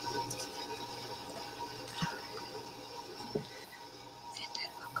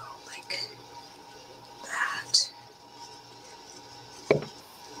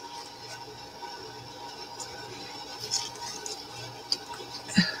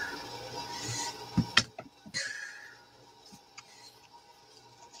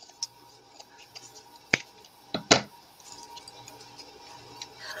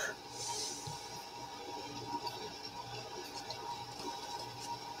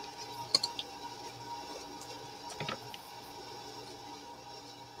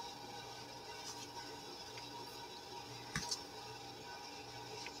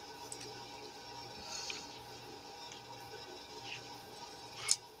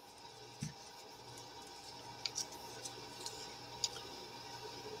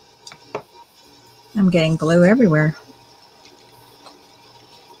 I'm getting blue everywhere.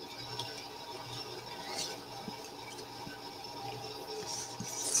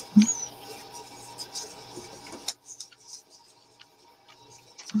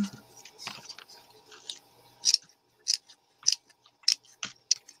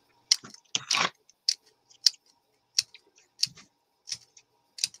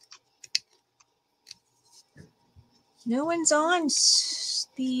 No one's on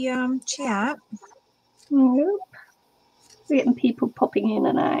the chat. Nope. We're getting people popping in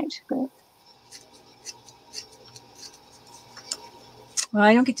and out. But... Well,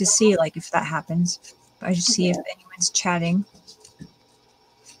 I don't get to see like if that happens. I just see if anyone's chatting.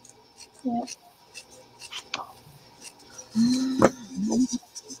 Yeah.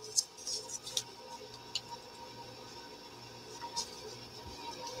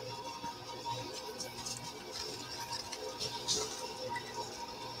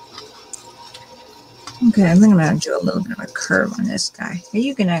 Okay, I'm gonna do a little bit of a curve on this guy. Are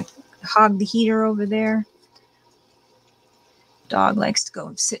you gonna hog the heater over there? Dog likes to go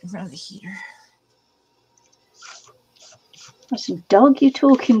and sit in front of the heater. That's a dog you're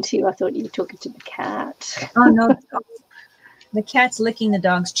talking to. I thought you were talking to the cat. Oh no, the cat's licking the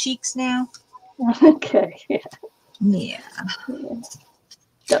dog's cheeks now. Okay. Yeah. Yeah.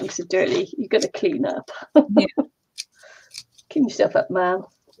 Dogs are dirty. You've got to clean up. Yeah. Clean yourself up, man.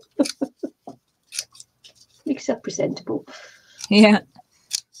 Make yourself presentable. Yeah.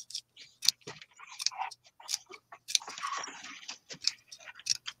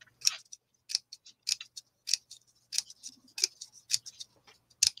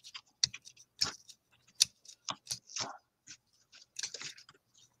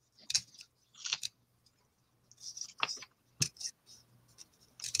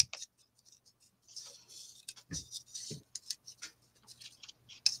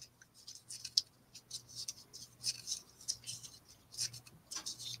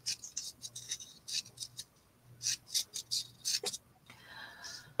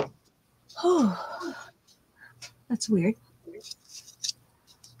 Oh, that's weird.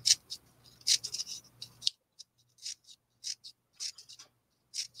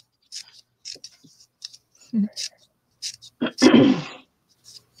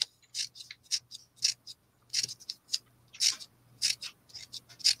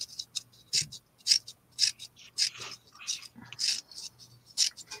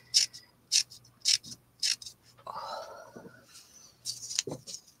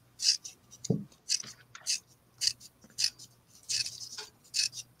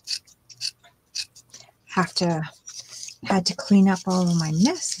 Had to clean up all of my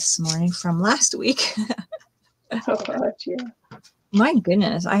mess this morning from last week. Oh, God, yeah. My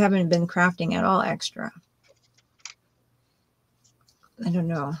goodness, I haven't been crafting at all extra. I don't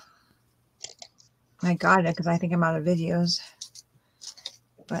know. I got it because I think I'm out of videos,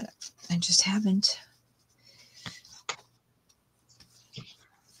 but I just haven't.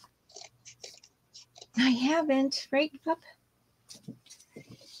 I haven't, right, pup?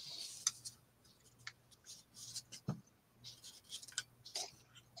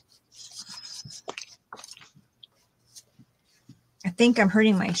 I think I'm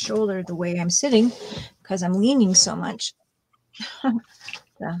hurting my shoulder the way I'm sitting because I'm leaning so much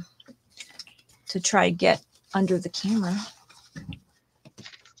to try to get under the camera.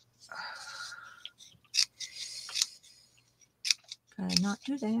 Gotta not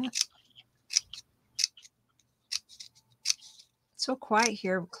do that. It's so quiet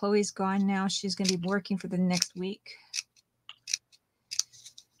here. Chloe's gone now. She's going to be working for the next week.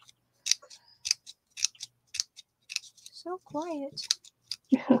 So quiet.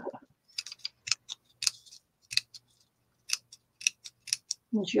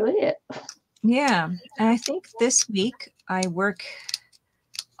 Enjoy it. Yeah. And I think this week I work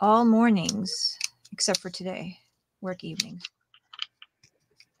all mornings except for today. Work evenings.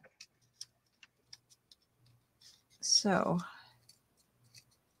 So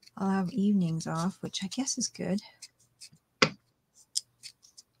I'll have evenings off, which I guess is good.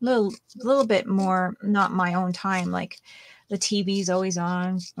 Little bit more, not my own time, like the TV's always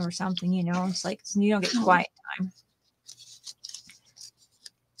on or something, you know. It's like you don't get quiet time.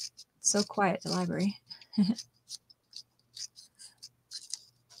 It's so quiet at the library.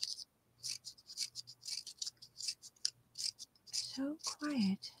 So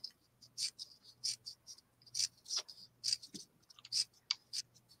quiet.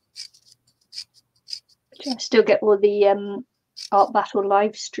 Do I still get all the art battle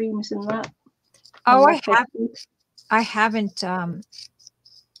live streams and that? Oh, I haven't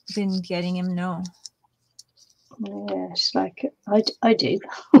been getting him. No. Yeah, it's like I do.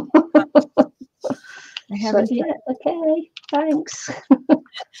 I haven't. So, yeah, okay, thanks.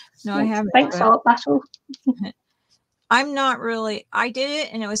 No, I haven't. Thanks, Art Battle. I'm not really. I did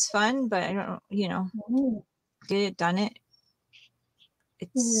it and it was fun, but I don't. Did it, done it.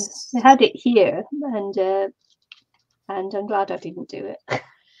 It's. I had it here, and I'm glad I didn't do it.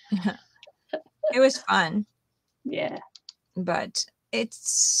 It was fun. Yeah, but it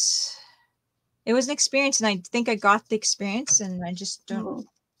was an experience, and I think I got the experience, and I just don't.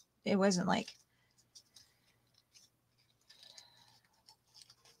 It wasn't like.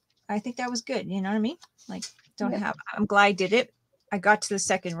 I think that was good. You know what I mean? Like, I'm glad I did it. I got to the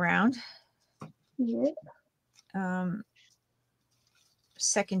second round. Yeah.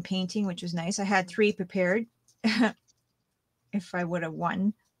 Second painting, which was nice. I had 3 prepared. If I would have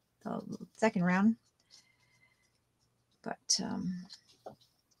won the second round, but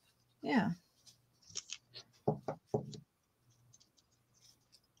yeah.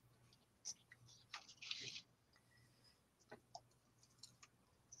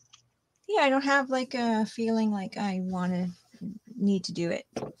 Yeah, I don't have like a feeling like I need to do it.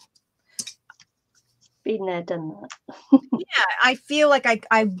 Been there, done that. Yeah, I feel like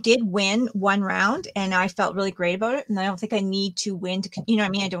I did win 1 round, and I felt really great about it. And I don't think I need to win to, you know what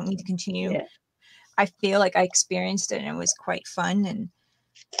I mean? I don't need to continue. Yeah. I feel like I experienced it, and it was quite fun. And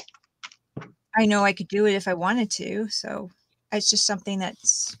I know I could do it if I wanted to. So it's just something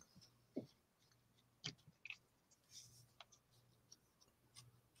that's.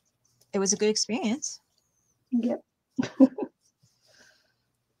 It was a good experience. Yep.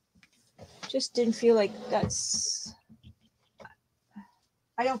 Just didn't feel like that's.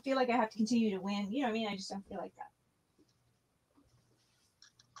 I don't feel like I have to continue to win. You know what I mean? I just don't feel like that.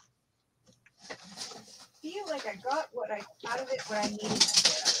 I feel like I got out of it, what I needed to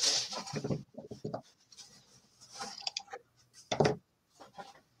get out of it.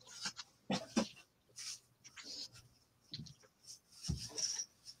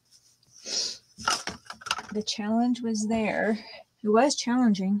 The challenge was there. It was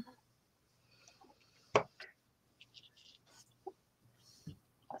challenging.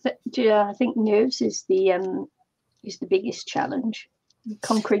 I think nerves is the biggest challenge.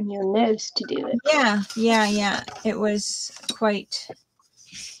 Conquering your nerves to do it. Yeah. It was quite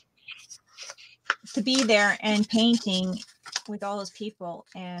to be there and painting with all those people,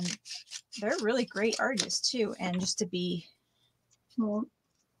 and they're really great artists too. And just to be,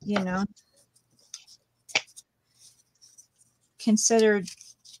 considered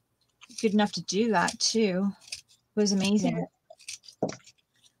good enough to do that too was amazing. Yeah.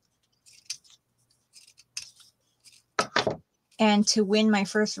 And to win my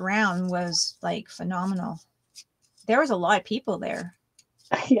first round was like phenomenal. There was a lot of people there.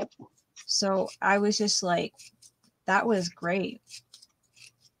 Yep. So I was just like, that was great.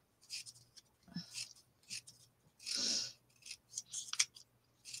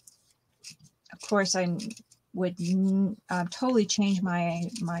 Of course, I would totally change my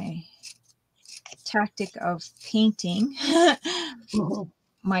tactic of painting.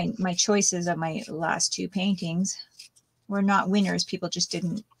 My choices of my last 2 paintings were not winners. People just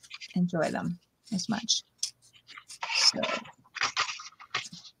didn't enjoy them as much.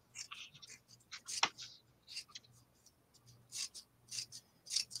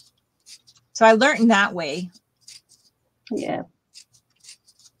 So I learned that way. Yeah.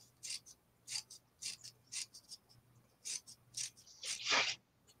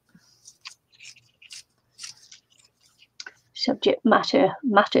 Subject matter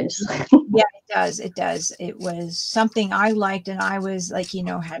matters. Yeah, it does. It was something I liked, and I was like,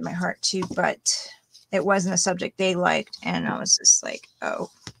 had my heart too, but it wasn't a subject they liked, and I was just like, oh,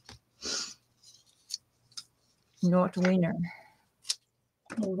 not winner.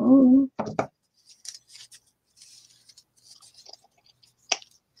 Mm-hmm.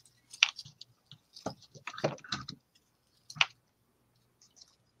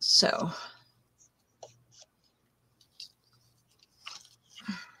 So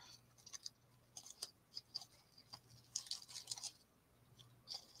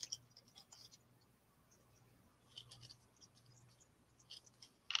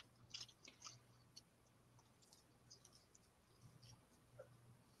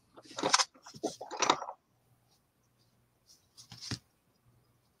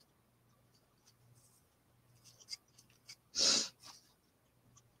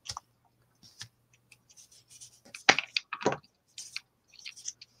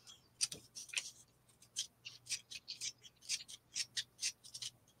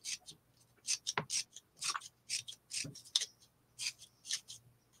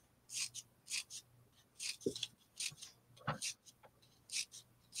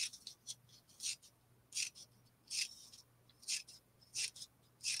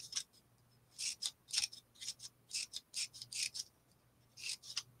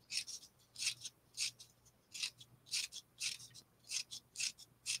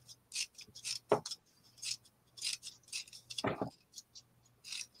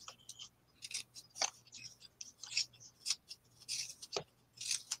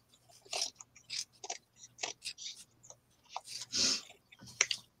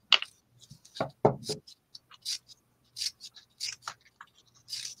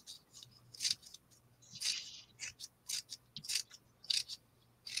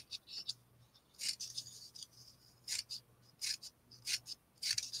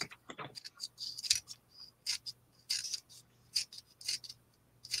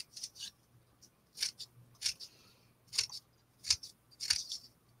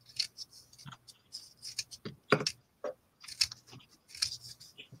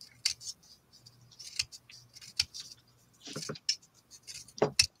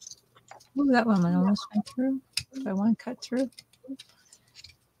Ooh, that one almost went through. Do I want to cut through?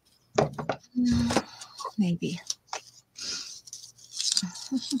 Maybe.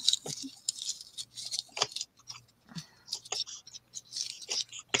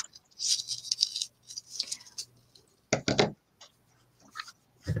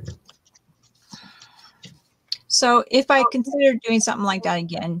 So if I consider doing something like that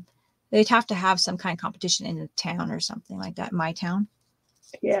again, they'd have to have some kind of competition in the town or something like that, my town.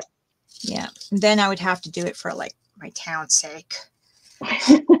 Yeah. Yeah. And then I would have to do it for like my town's sake.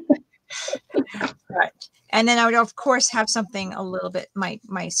 Right. And then I would of course have something a little bit, my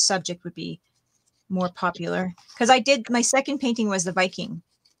subject would be more popular. Because I did, my second painting was the Viking.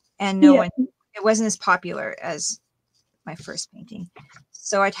 And it wasn't as popular as my first painting.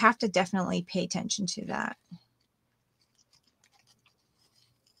 So I'd have to definitely pay attention to that.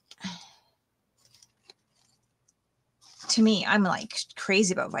 To me, I'm like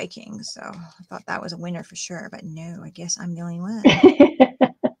crazy about Vikings, so I thought that was a winner for sure. But no, I guess I'm the only one.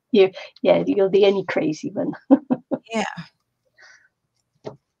 You're the only crazy one. Yeah.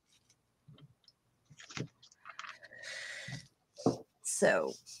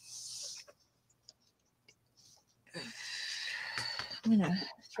 So I'm gonna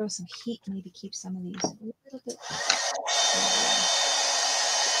throw some heat, maybe keep some of these a little bit.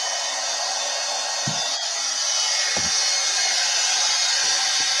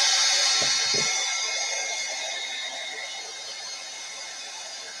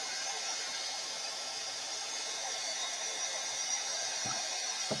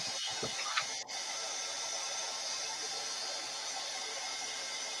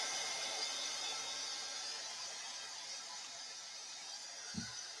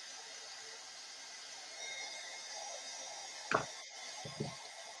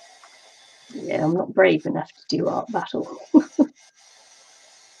 Yeah, I'm not brave enough to do art battle.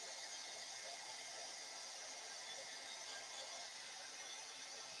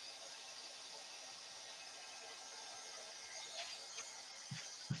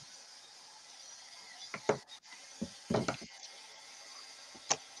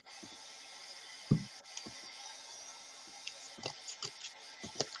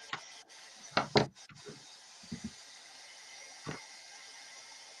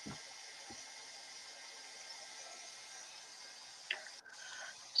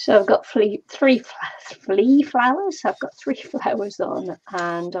 So I've got three flowers. I've got 3 flowers on,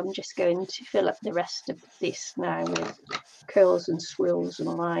 and I'm just going to fill up the rest of this now with curls and swirls and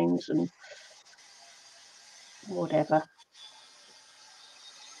lines and whatever.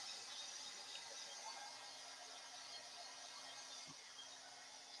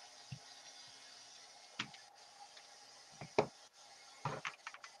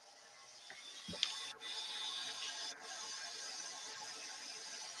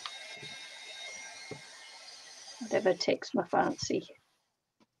 Whatever takes my fancy.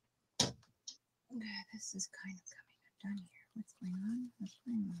 This is kind of coming undone here. What's going on? What's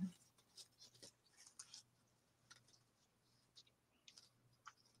going on?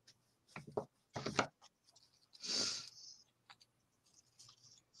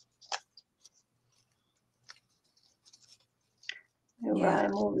 No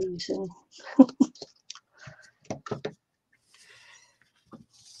rhyme or reason.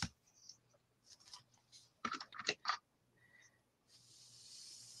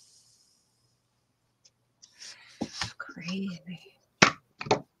 Crazy.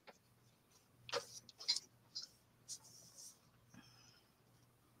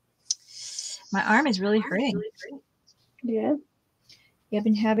 My arm is really hurting. Yeah. Yeah, I've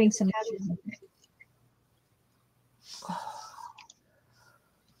been having some issues with it.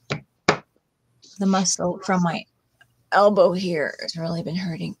 The muscle from my elbow here has really been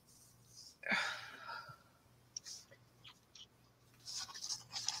hurting.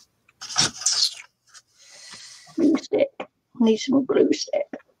 Glue stick. Need some glue stick.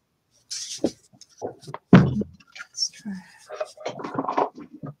 Let's try.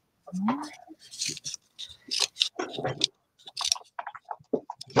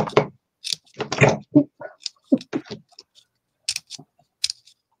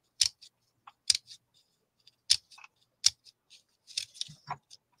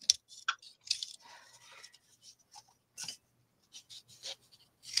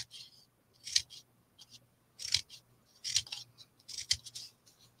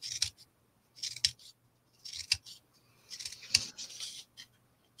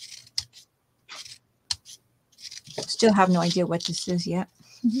 Still have no idea what this is yet.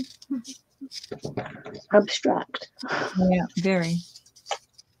 Abstract. Yeah, very.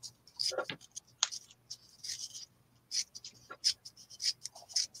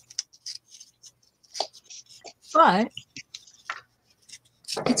 but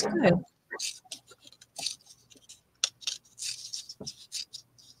it's good.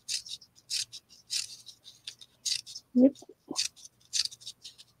 Yep.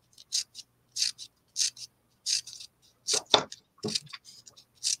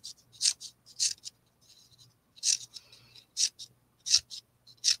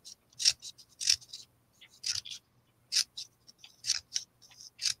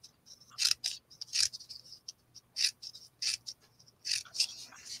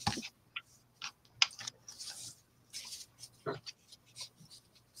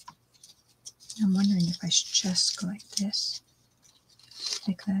 I'm wondering if I should just go like this.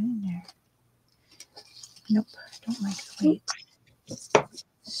 Stick that in there. Nope, I don't like the way it's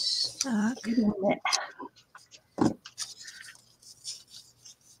stuck. Take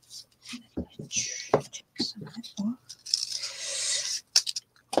some of that off.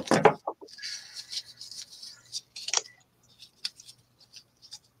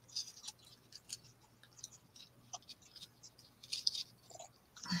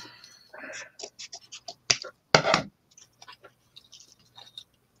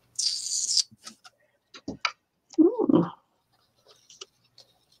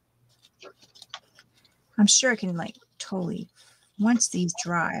 I'm sure I can like totally, once these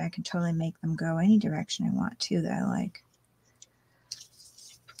dry, I can totally make them go any direction I want to that I like.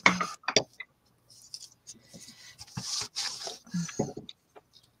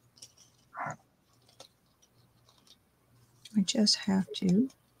 I just have to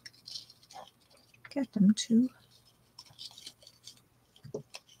get them to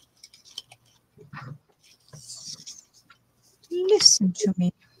listen to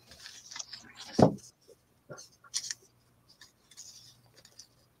me.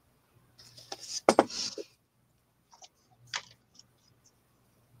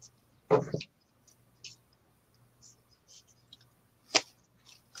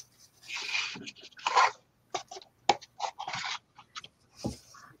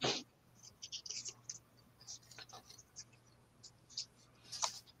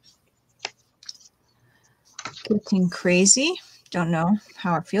 Getting crazy. Don't know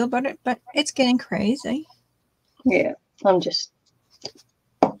how I feel about it, but it's getting crazy. Yeah, I'm just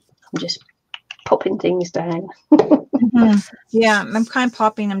popping things down. Yeah, I'm kind of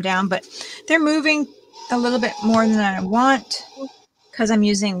popping them down, but they're moving a little bit more than I want because I'm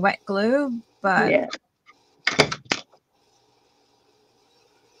using wet glue, but yeah.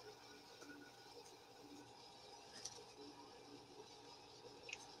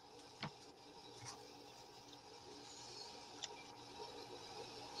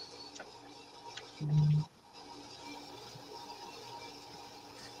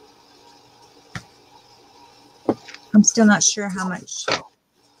 I'm still not sure how much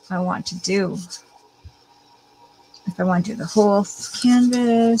I want to do. If I want to do the whole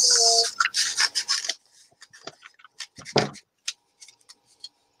canvas.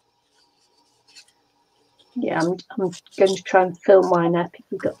 Yeah, I'm going to try and fill mine up if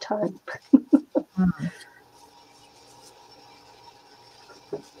we've got time.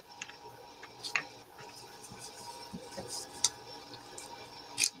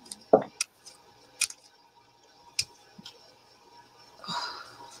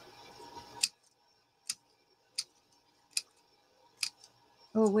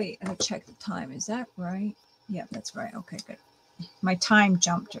 Oh, wait, I checked the time. Is that right? Yeah, that's right. Okay, good. My time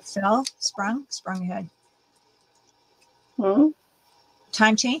jumped. It fell, sprung ahead.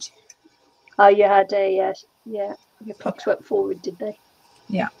 Time change? Oh, you had a, yeah, your clocks went forward, did they?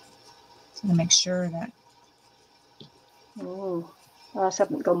 Yeah. So to make sure that. Oh, ours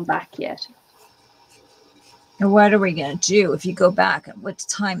haven't gone back yet. And what are we going to do if you go back? What's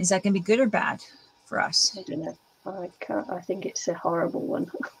time? Is that going to be good or bad for us? I don't know. I think it's a horrible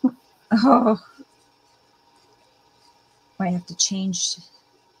one. Oh. Might have to change.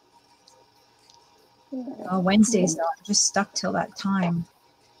 Oh, Wednesday's just stuck till that time.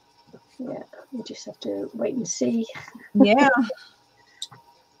 Yeah, we just have to wait and see. Yeah.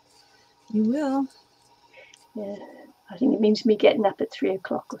 You will. Yeah, I think it means me getting up at 3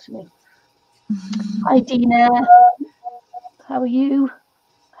 o'clock or something. Hi, Dina. How are you?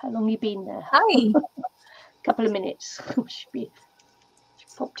 How long you been there? Hi. A couple of minutes. She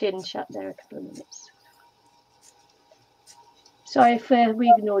popped in, shut there a couple of minutes. Sorry if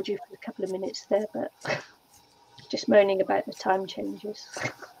we ignored you for a couple of minutes there, but just moaning about the time changes.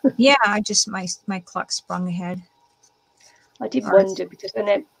 Yeah, my clock sprung ahead. I did wonder because I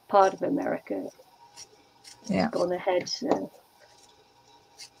know part of America has gone ahead. So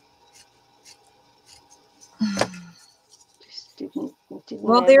just didn't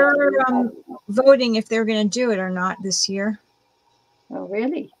well, know they're voting if they're going to do it or not this year. Oh,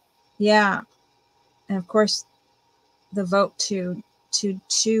 really? Yeah. And of course, the vote to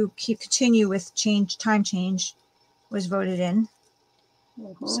continue with time change was voted in.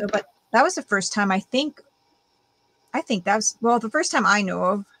 Mm-hmm. So, but that was the first time I think that was, well, the first time I know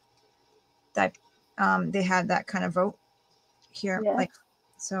of that they had that kind of vote here. Yeah. Like,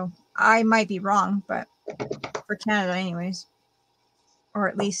 so I might be wrong, but for Canada anyways, or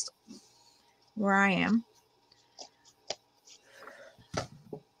at least where I am.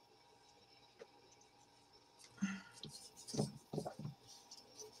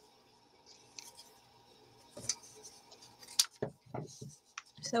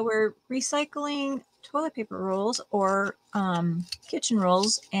 So we're recycling toilet paper rolls or kitchen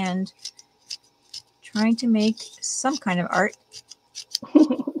rolls and trying to make some kind of art.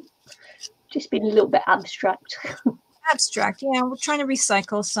 Just been a little bit abstract. Abstract, yeah. We're trying to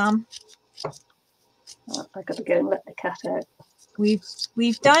recycle some. I got to go and let the cat out.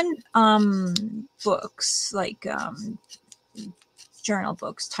 We've done books, like journal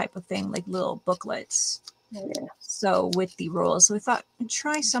books type of thing, like little booklets. Oh, yeah. So with the rolls, we thought we'd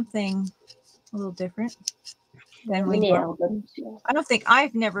try something a little different. Then mini albums. Yeah. I don't think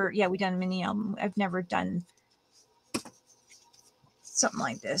I've never. Yeah, we done a mini album. I've never done something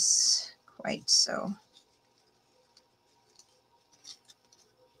like this quite. So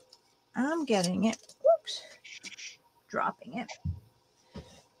I'm getting it. Whoops, dropping it.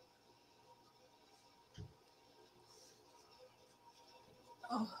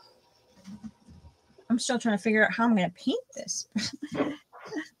 Oh. I'm still trying to figure out how I'm going to paint this. I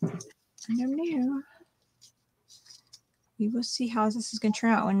don't know. We will see how this is going to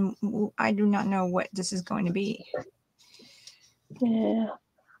turn out, and I do not know what this is going to be. Yeah,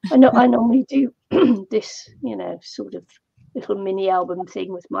 I normally do this, sort of little mini album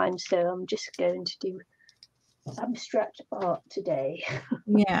thing with mine. So I'm just going to do abstract art today.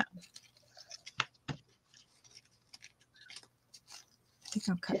 Yeah. I think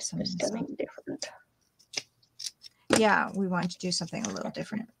I'll cut just some of this something off. different. Yeah, we want to do something a little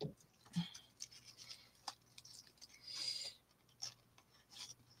different.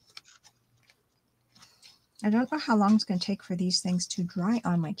 I don't know how long it's going to take for these things to dry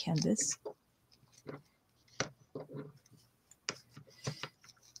on my canvas.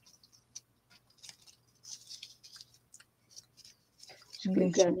 Glue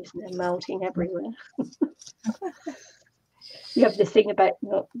gun, isn't it? Melting everywhere. You have the thing about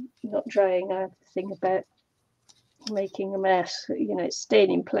not drying. I have the thing about making a mess. It's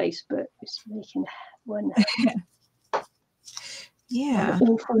staying in place, but it's making one yeah, an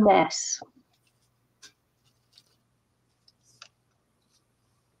awful mess.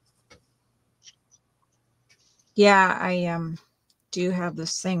 Yeah, I do have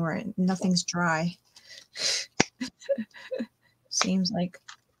this thing where nothing's dry. Seems like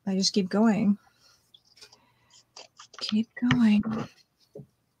I just keep going. Keep going.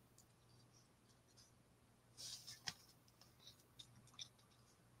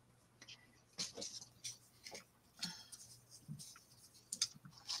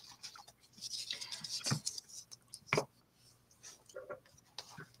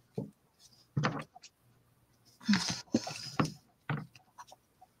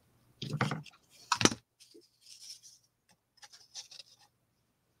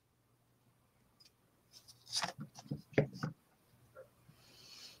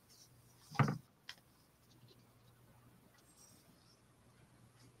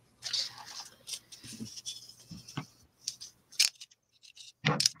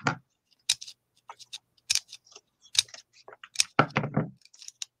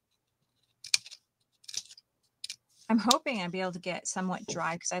 I'm hoping I'll be able to get somewhat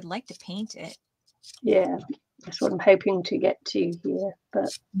dry because I'd like to paint it. Yeah, that's what I'm hoping to get to here, but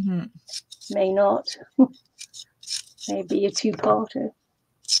may not. Maybe a two-parter.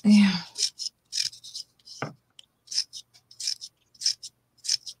 Yeah.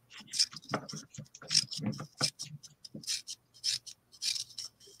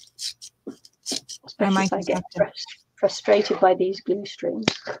 Especially if I get frustrated by these glue strings.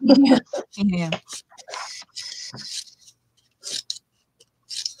 Yeah. Yeah.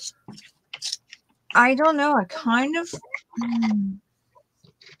 I don't know. I kind of. I'm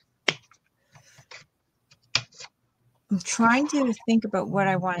trying to think about what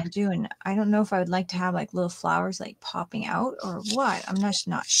I want to do, and I don't know if I would like to have like little flowers like popping out or what. I'm just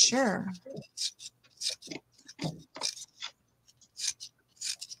not sure.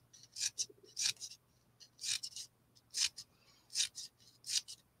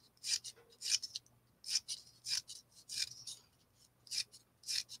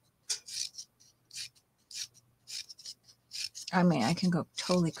 I mean, I can go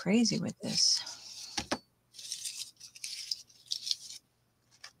totally crazy with this.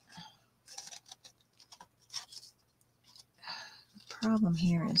 The problem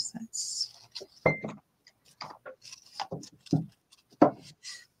here is that's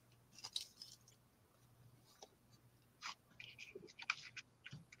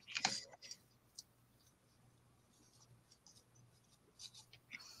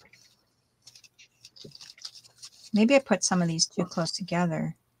maybe I put some of these too close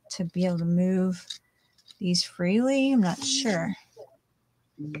together to be able to move these freely. I'm not sure.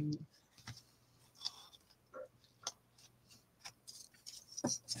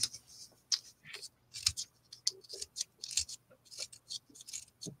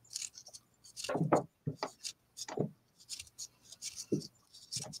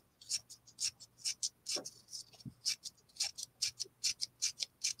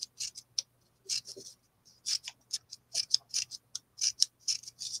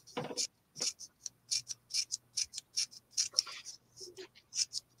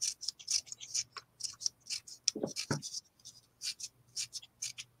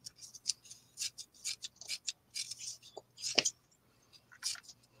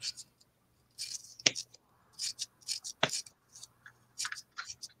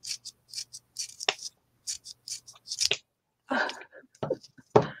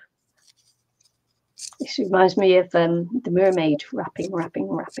 This reminds me of the mermaid wrapping.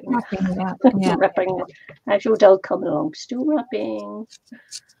 Yeah, yeah. Wrapping. How's your dog coming along? Still wrapping.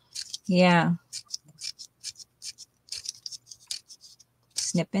 Yeah.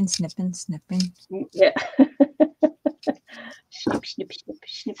 Snipping, snipping, snipping. Yeah. Snip, snip, snip,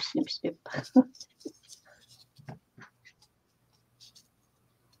 snip, snip, snip.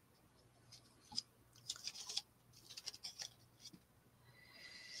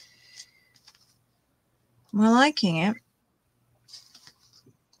 I'm liking it.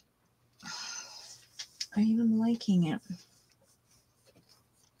 I'm even liking it.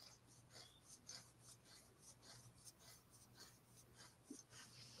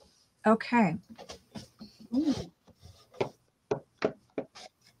 Okay.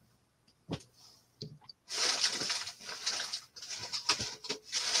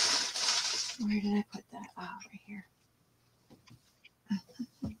 Where did I put that? Oh, right here.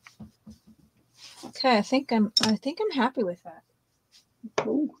 Okay, I think I'm happy with that.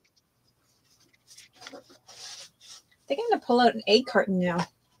 Ooh. I think I'm gonna pull out an egg carton now.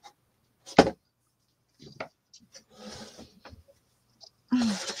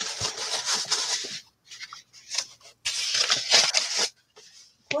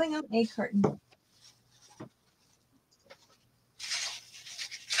 Pulling out an egg carton.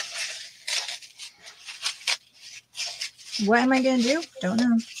 What am I gonna do? Don't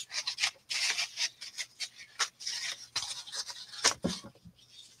know.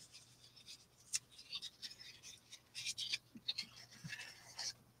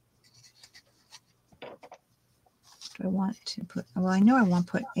 Do I want to put? Well, I know I want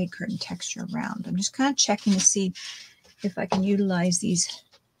to put egg carton texture around. I'm just kind of checking to see if I can utilize these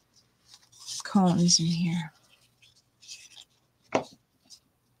cones in here.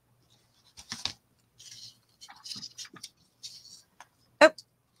 Oh,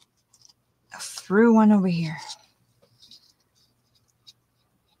 I threw one over here.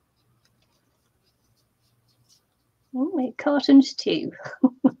 Oh, make cartons too.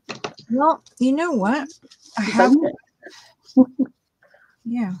 Well, you know what? I have.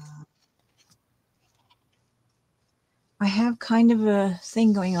 Yeah. I have kind of a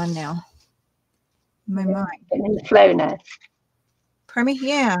thing going on now in my mind. Getting in the flow now. Pardon me?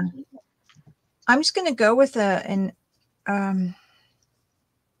 Yeah. I'm just going to go with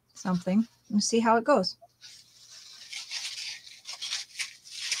something and see how it goes.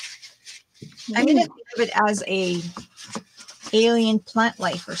 I'm going to think of it as a alien plant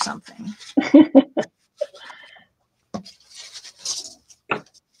life or something.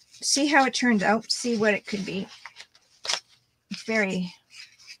 See how it turns out. See what it could be. It's very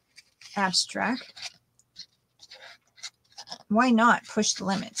abstract. Why not push the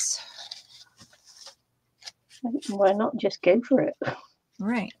limits? Why not just go for it?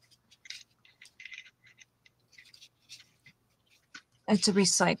 Right. It's a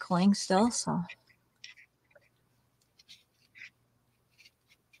recycling still, so.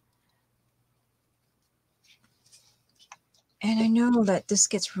 And I know that this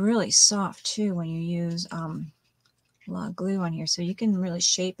gets really soft too when you use a lot of glue on here, so you can really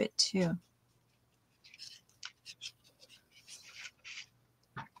shape it too.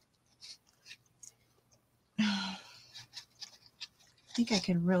 I think I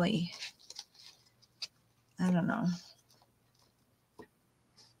could really, I don't know.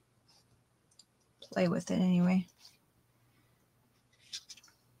 play with it anyway.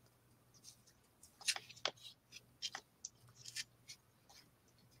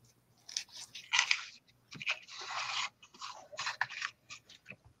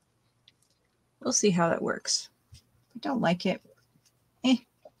 We'll see how that works. I don't like it.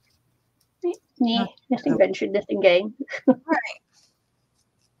 Yeah, nothing ventured, nothing gained. All right.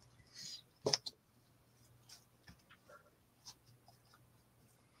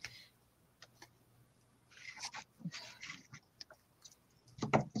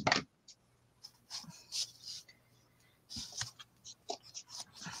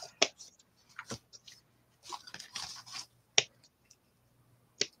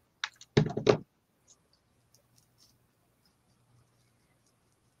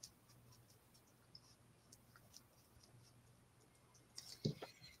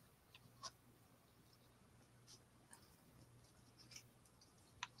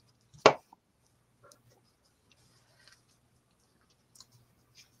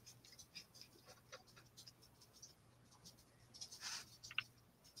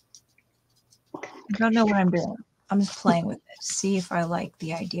 I don't know what I'm doing. I'm just playing with it. See if I like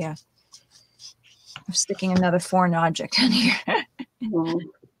the idea of sticking another foreign object in here.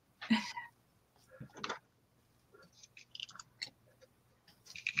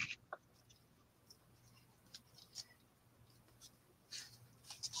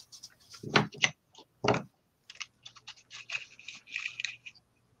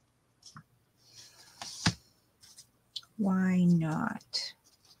 Why not?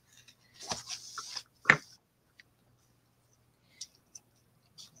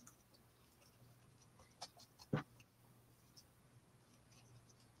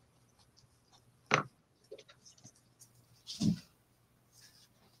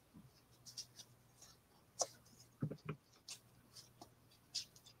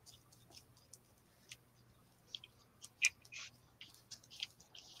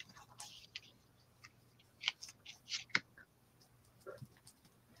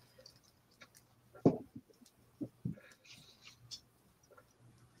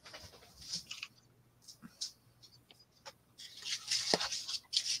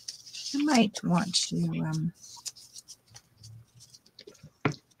 I might want to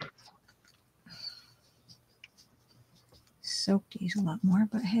soak these a lot more,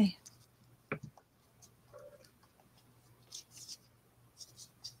 but hey.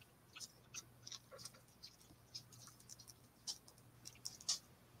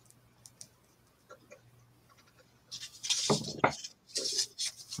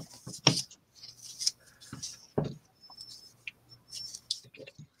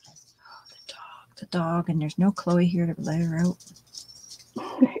 The dog, and there's no Chloe here to let her out.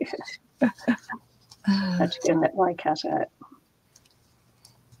 I had to go and let my cat out.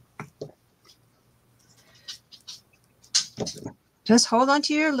 Just hold on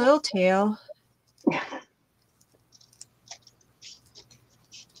to your little tail.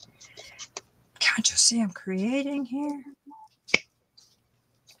 Can't you see I'm creating here?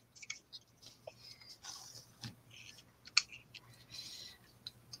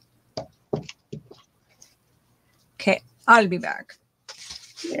 Okay, I'll be back.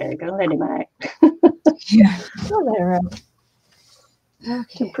 Yeah, go let him out. Yeah, go let her out.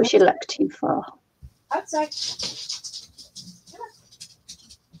 Okay. Don't push your luck too far. Outside.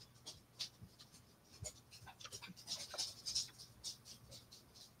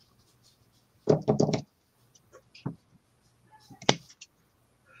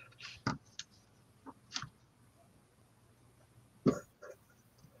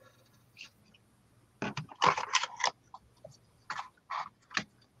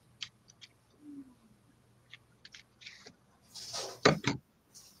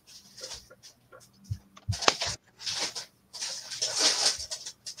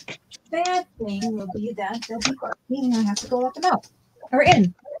 Bad thing will be that they'll be barking and I have to go let them out. Or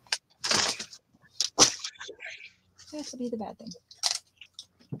in. That's to be the bad thing.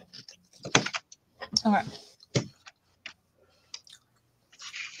 All right. I'm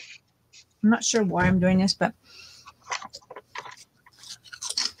not sure why I'm doing this, but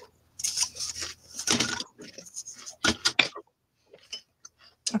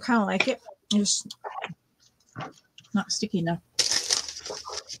I kind of like it. It's just not sticky enough.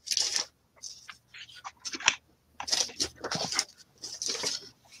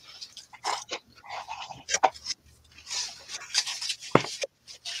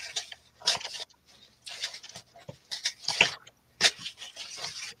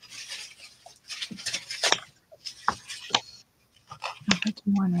 I'll put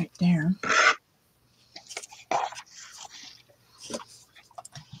one right there.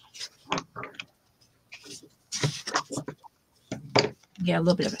 get a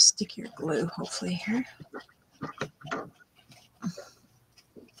little bit of a stickier glue, hopefully, here.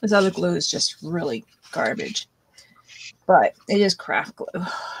 This other glue is just really garbage. But it is craft glue.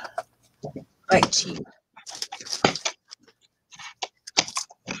 Like cheap.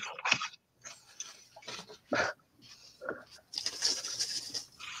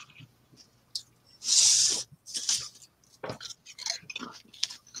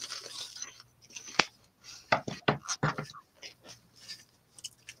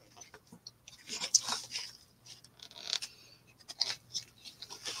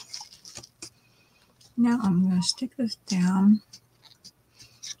 Now I'm going to stick this down.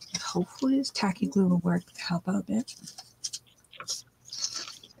 Hopefully this tacky glue will work to help out a bit.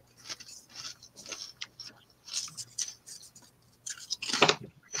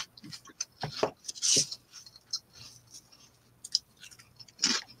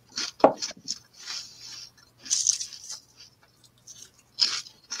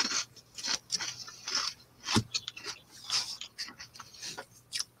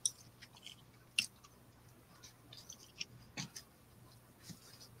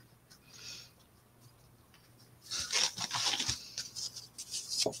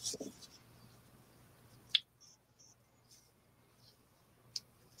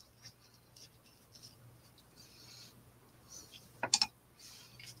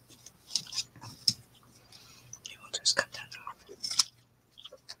 Just cut that off.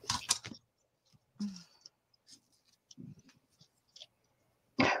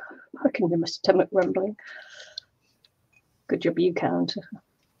 I can hear my stomach rumbling. Good job you can't.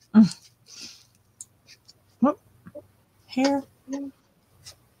 Oh, hair.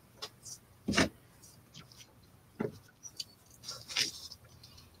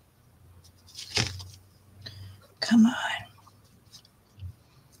 Come on.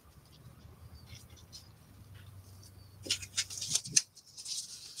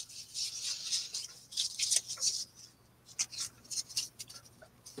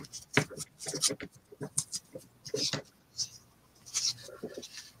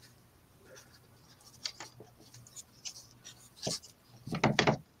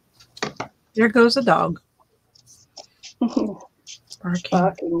 There goes the dog.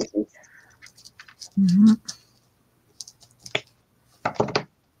 Barking.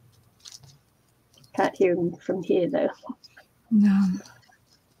 Can't hear him from here though. No.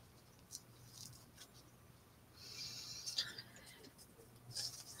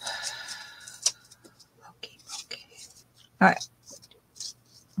 Okay. All right.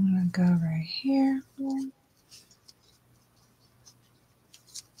 I'm going to go right here.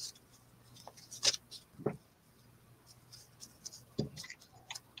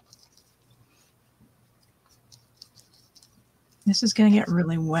 This is going to get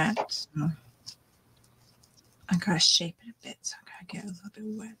really wet. So I got to shape it a bit. So I got to get a little bit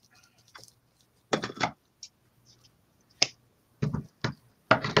wet.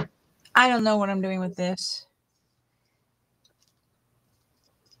 I don't know what I'm doing with this.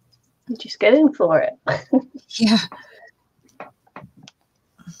 You're just going for it. Yeah.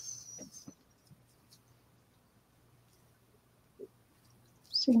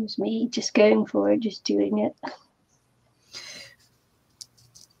 Same as me, just going for it, just doing it.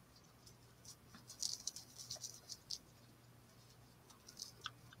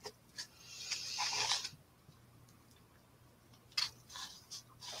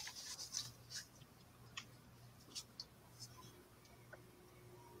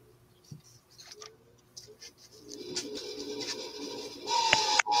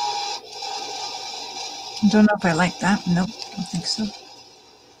 I don't know if I like that. Nope, I don't think so.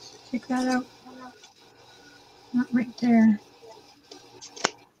 Take that out. Not right there.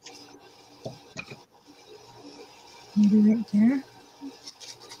 Maybe right there.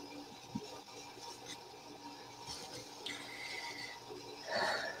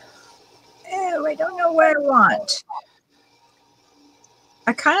 Oh, I don't know what I want.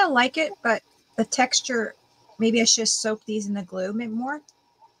 I kind of like it, but the texture, maybe I should soak these in the glue a bit more.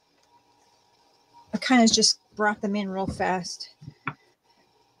 I kind of just brought them in real fast.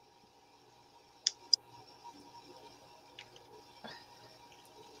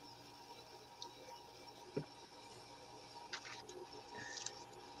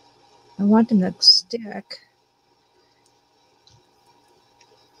 I want them to stick.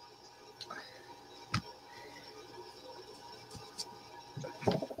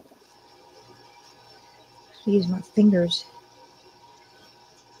 Use my fingers.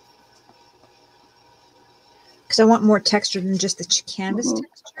 Because I want more texture than just the canvas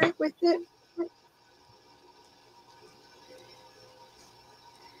texture with it.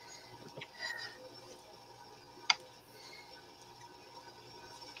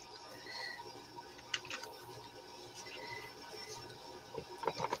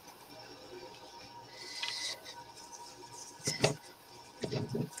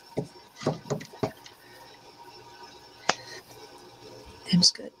 I'm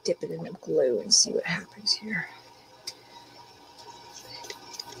just going to dip it in the glue and see what happens here.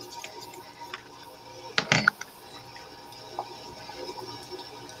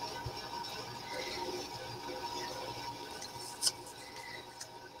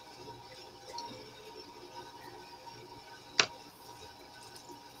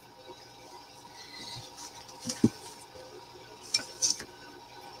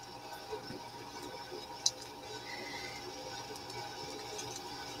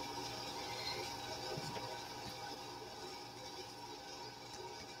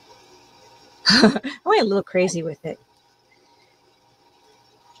 I went a little crazy with it.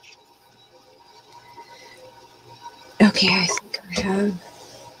 Okay, I think I have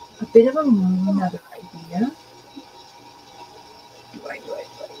a bit of another idea. Do I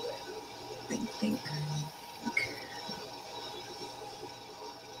think. Okay.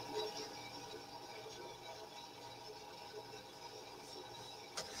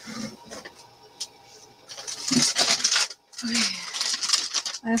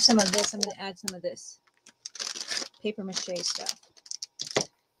 I have some of this. I'm going to add some of this paper mache stuff.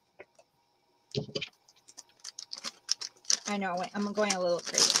 I know, I'm going a little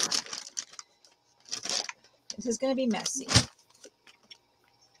crazy. This is going to be messy.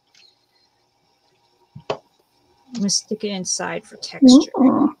 I'm going to stick it inside for texture.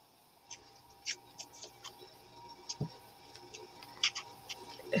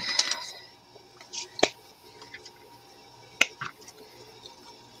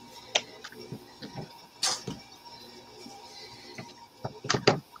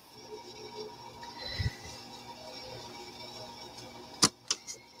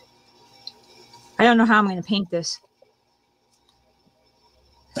 I don't know how I'm going to paint this.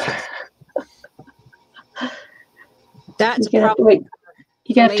 That's a problem.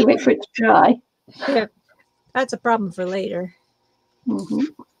 You're going to have to wait for it to dry. Yeah, that's a problem for later. Mm-hmm.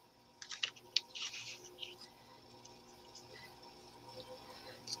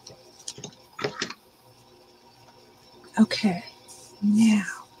 Okay, now.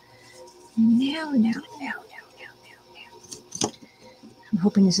 I'm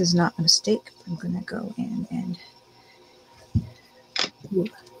hoping this is not a mistake. I'm going to go in and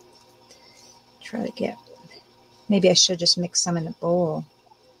try to get, maybe I should just mix some in the bowl.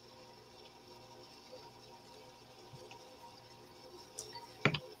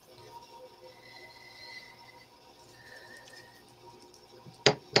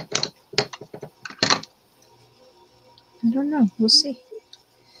 I don't know. We'll see.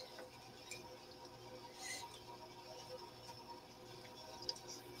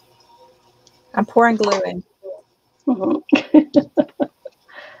 I'm pouring glue in. Mm-hmm.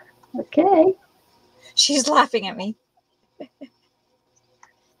 Okay. She's laughing at me.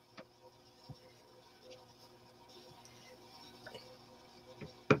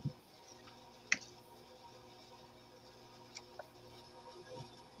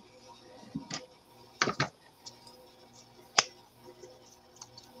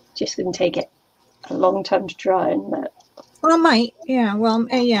 Just going to take it a long time to dry, and that. Well, it might. Yeah. Well,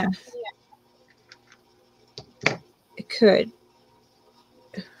 yeah. It could.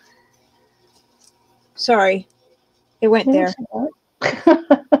 Sorry. It went there.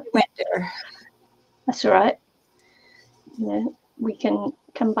 It went there. That's all right. Yeah, we can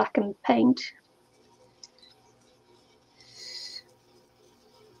come back and paint.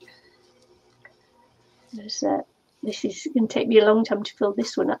 This is going to take me a long time to fill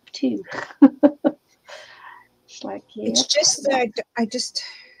this one up too. It's like, yeah. It's just that I just,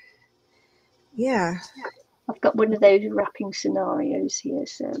 yeah. I've got one of those wrapping scenarios here,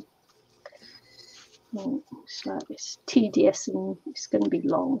 so it's like it's tedious and it's going to be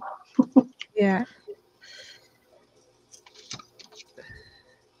long. Yeah.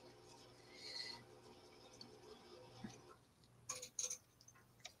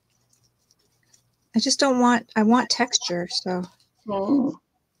 I just don't want, I want texture, so. Yeah,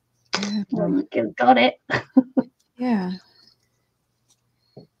 well, you got it. Yeah.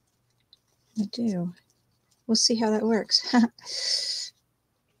 I do. We'll see how that works.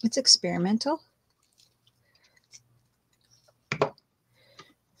 It's experimental.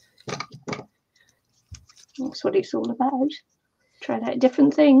 That's what it's all about. Trying out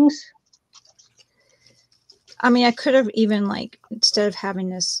different things. I mean, I could have even, like, instead of having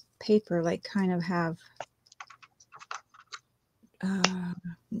this paper, like, kind of have,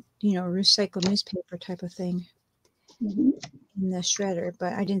 you know, recycled newspaper type of thing in the shredder,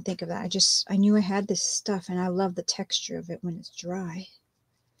 but I didn't think of that. I knew I had this stuff, and I love the texture of it when it's dry.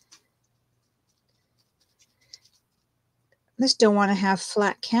 I just don't want to have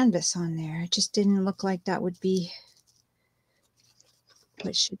flat canvas on there. It just didn't look like that would be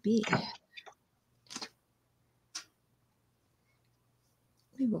what should be.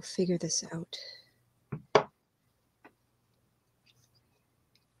 We will figure this out.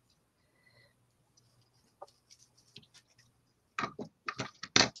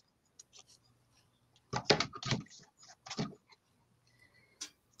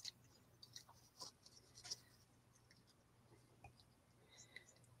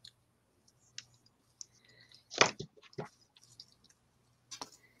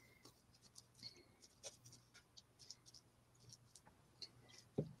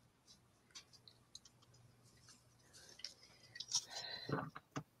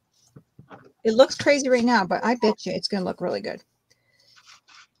 It looks crazy right now, but I bet you it's going to look really good.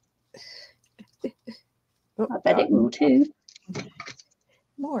 Oh, I bet it will too.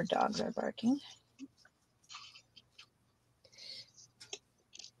 More dogs are barking.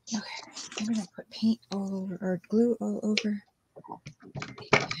 Okay, I'm going to put paint all over, or glue all over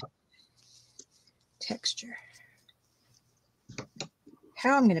texture.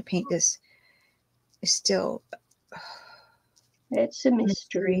 How I'm going to paint this is still... It's a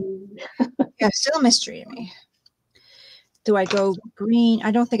mystery. Yeah, still a mystery to me. Do I go green?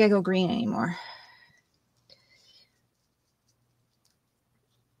 I don't think I go green anymore.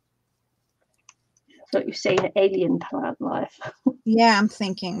 I thought you were saying alien plant life. Yeah, I'm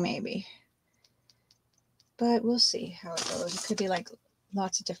thinking maybe. But we'll see how it goes. It could be like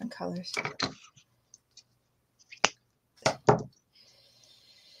lots of different colors.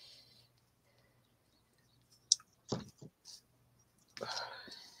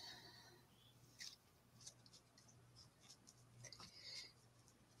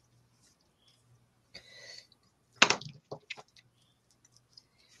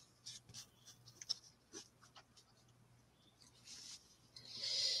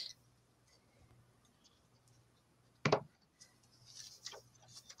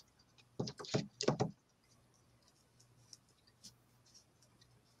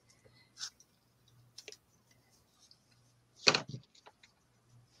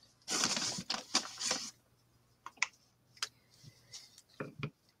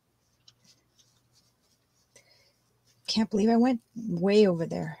 Can't believe I went way over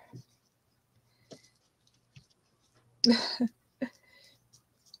there.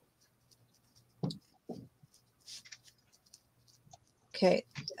 Okay,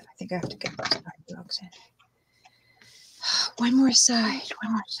 I think I have to get those dogs in. One more side.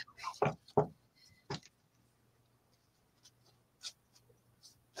 One more side.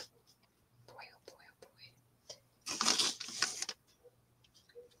 Boy, oh boy, oh boy.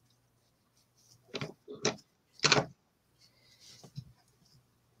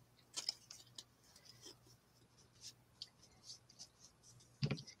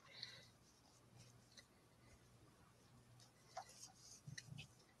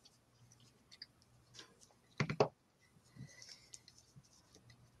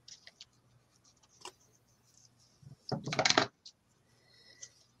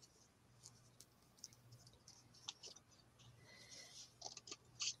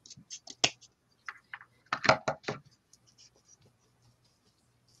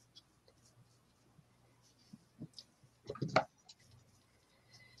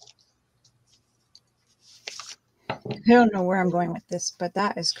 I don't know where I'm going with this, but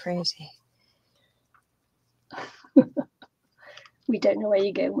that is crazy. We don't know where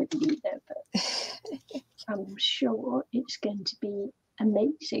you're going with it either, but I'm sure it's going to be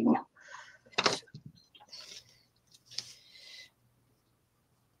amazing.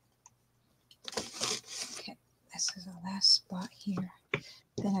 Okay, this is the last spot here.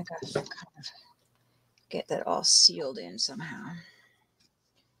 Then I got to kind of get that all sealed in somehow.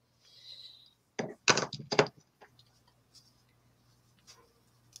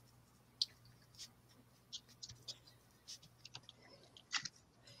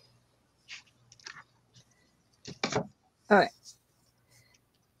 All right.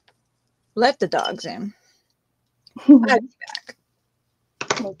 Let the dogs in. I'll be back.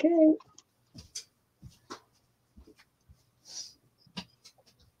 Okay.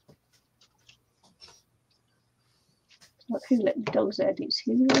 Not who let the dogs out, it's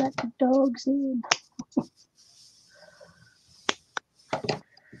who let the dogs in.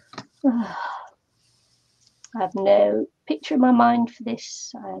 I have no picture in my mind for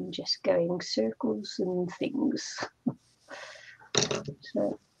this. I'm just going circles and things.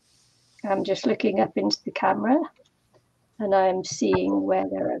 So I'm just looking up into the camera and I'm seeing where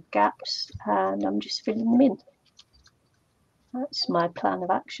there are gaps and I'm just filling them in. That's my plan of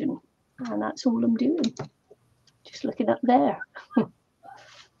action and that's all I'm doing. Just looking up there.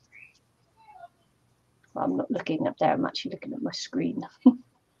 Well, I'm not looking up there, I'm actually looking at my screen.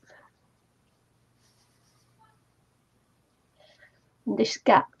 And this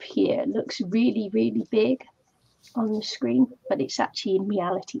gap here looks really, really big on the screen, but it's actually in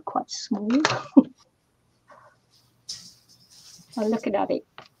reality quite small. I'm looking at it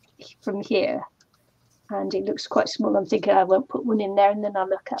from here and it looks quite small. I'm thinking I won't put one in there, and then I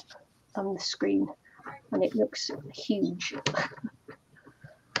look up on the screen and it looks huge.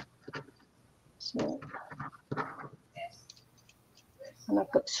 So, and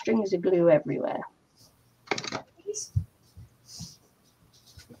I've got strings of glue everywhere.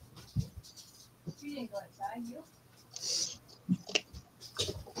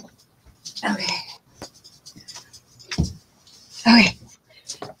 Okay. Okay.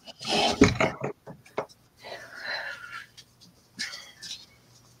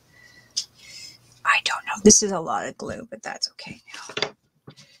 I don't know. This is a lot of glue, but that's okay now.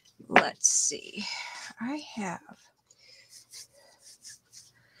 Let's see. I have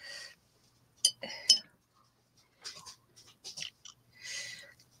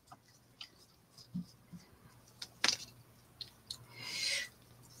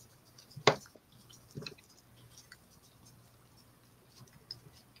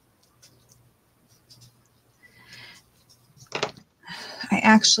I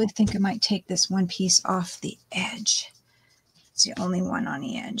actually think I might take this one piece off the edge. It's the only one on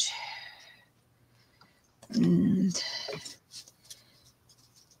the edge. And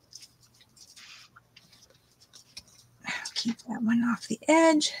I'll keep that one off the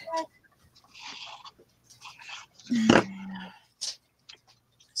edge. Let's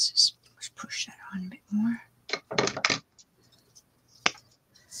just push that on a bit more.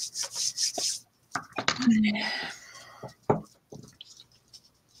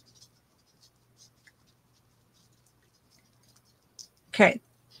 Okay.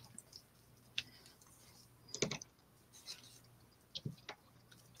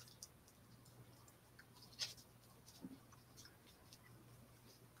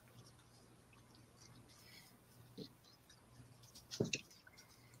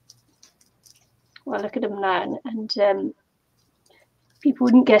 Well, look at them now, and people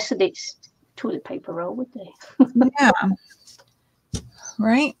wouldn't guess that it's toilet paper roll, would they? Yeah.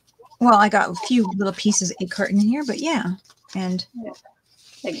 Right? Well, I got a few little pieces of carton in here, but yeah. And Yeah.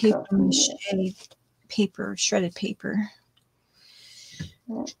 paper mache paper, shredded paper.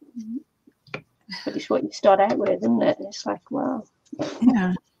 Yeah. But it's what you start out with, isn't it? It's like, wow.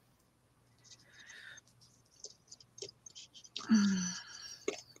 Yeah.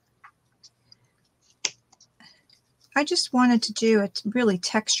 I just wanted to do a really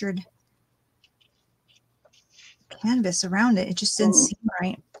textured canvas around it. It just didn't seem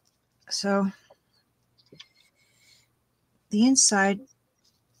right. So the inside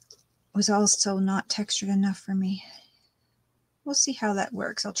was also not textured enough for me. We'll see how that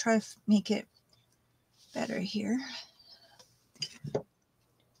works. I'll try to make it better here.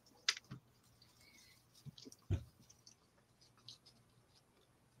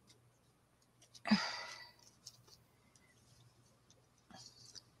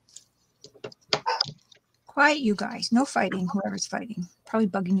 Quiet, you guys. No fighting, whoever's fighting. Probably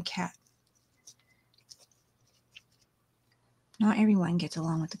bugging the cat. Not everyone gets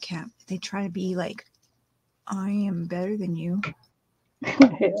along with the cat. They try to be like, I am better than you.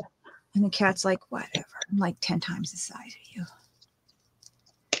 Yeah. And the cat's like, whatever. I'm like 10 times the size of you.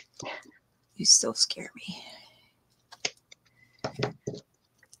 You still scare me.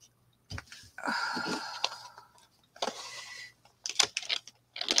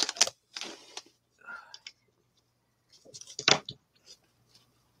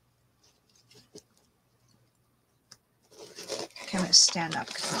 Okay, I'm going to stand up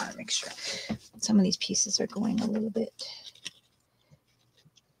because I want to make sure some of these pieces are going a little bit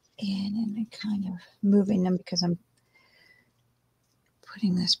in, and I'm kind of moving them because I'm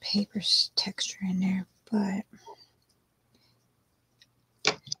putting this paper texture in there, but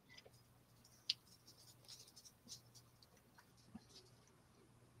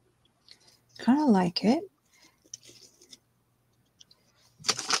kind of like it.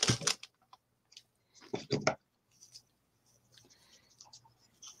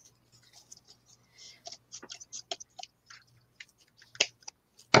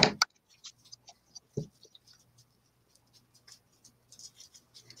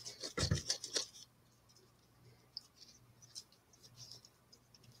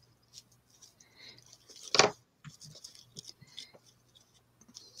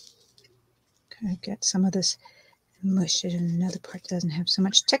 Kind of get some of this mush in another part that doesn't have so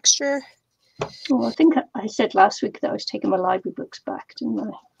much texture. Well, I think I said last week that I was taking my library books back, didn't I?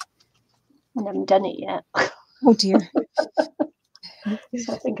 I haven't done it yet. Oh dear.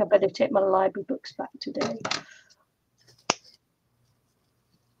 So I think I better take my library books back today.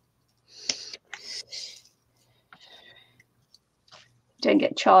 Don't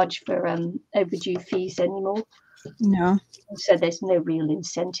get charged for overdue fees anymore. No. So there's no real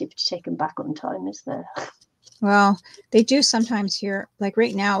incentive to take them back on time, is there? Well, they do sometimes here. Like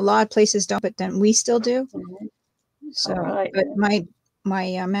right now, a lot of places don't, but then we still do. Mm-hmm. So, Right, but my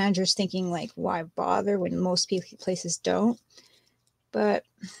manager's thinking like, why bother when most places don't? But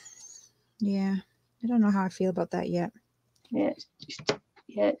yeah, I don't know how I feel about that yet. Yeah,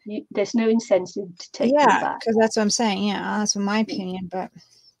 there's no incentive to take them back. Because that's what I'm saying. Yeah, that's my opinion. But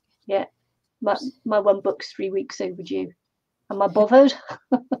yeah, my one book's 3 weeks overdue. Am I bothered?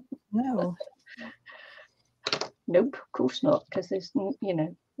 no. Nope, of course not. Because there's, I'm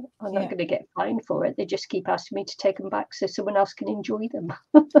not going to get fined for it. They just keep asking me to take them back so someone else can enjoy them.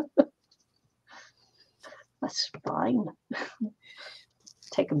 That's fine.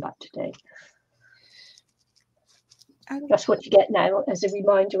 Take them back today. That's what you get now as a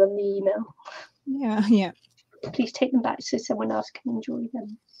reminder on the email. Yeah. Please take them back so someone else can enjoy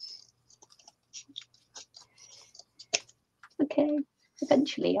them. Okay,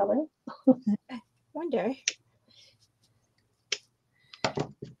 eventually I will. One day.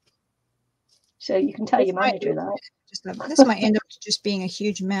 So you can tell your manager that. This might end up just being a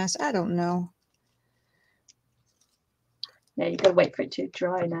huge mess. I don't know. Yeah, you've got to wait for it to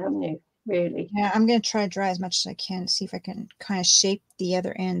dry now, haven't you? Really? Yeah, I'm going to try to dry as much as I can, see if I can kind of shape the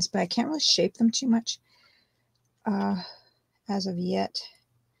other ends, but I can't really shape them too much as of yet.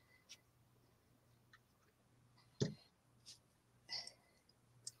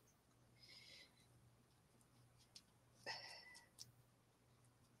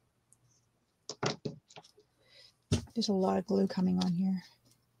 There's a lot of glue coming on here.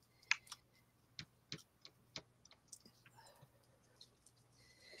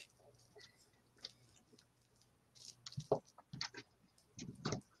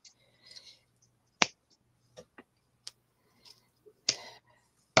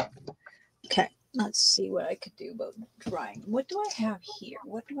 Okay, let's see what I could do about drying. What do I have here?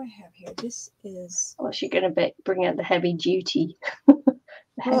 This is... Oh, she's going to bring out the heavy duty,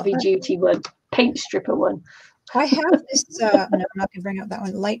 duty one, paint stripper one. I have this, no, I'm not going to bring out that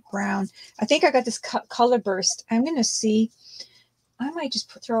one, light brown. I think I got this color burst. I'm going to see, I might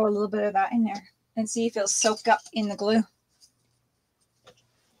just throw a little bit of that in there and see if it'll soak up in the glue.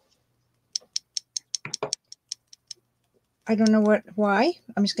 I don't know why.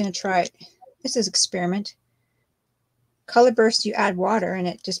 I'm just going to try it. This is experiment. Color burst, you add water and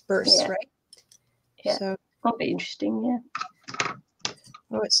it just bursts, right? Yeah. So that'll be interesting, yeah.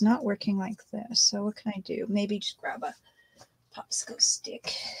 Oh, it's not working like this. So what can I do? Maybe just grab a popsicle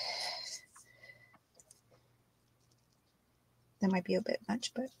stick. That might be a bit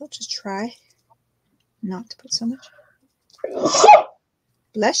much, but we'll just try not to put so much.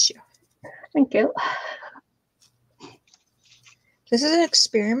 Bless you. Thank you. This is an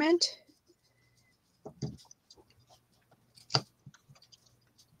experiment.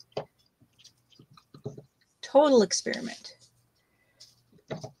 Total experiment.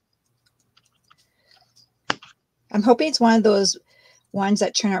 I'm hoping it's one of those ones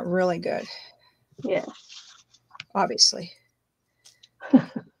that turn out really good. Yeah. Obviously.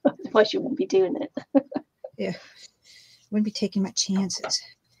 Otherwise you wouldn't be doing it. Yeah. Wouldn't be taking my chances.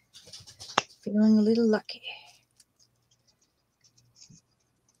 Feeling a little lucky.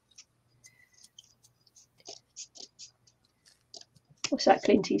 What's that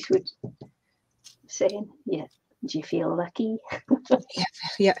Clint Eastwood saying? Yeah. Do you feel lucky?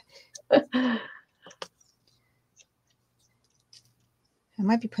 Yeah. I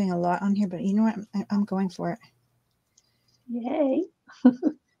might be putting a lot on here, but you know what? I'm going for it. Yay. I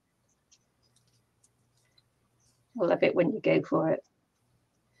love it when you go for it.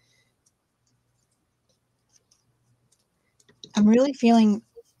 I'm really feeling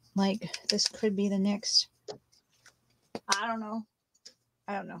like this could be the next. I don't know.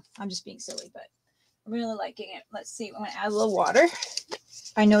 I'm just being silly, but I'm really liking it. Let's see. I'm going to add a little water.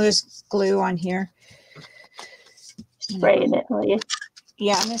 I know there's glue on here. Spraying it, are you?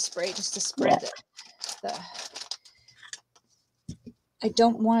 Yeah, I'm going to spray just to spread the. I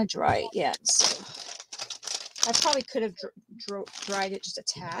don't want to dry it yet. So I probably could have dried it just a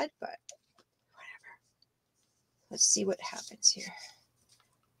tad, but whatever. Let's see what happens here.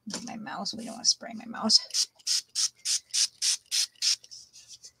 My mouse. We don't want to spray my mouse.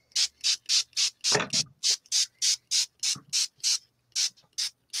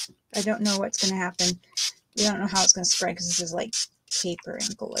 I don't know what's going to happen. We don't know how it's going to spread because this is like paper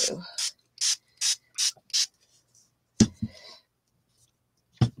and glue.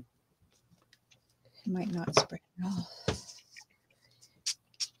 Might not spread at all.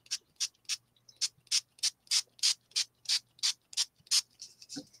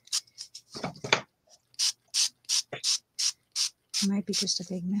 It might be just a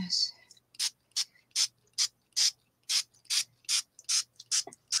big mess.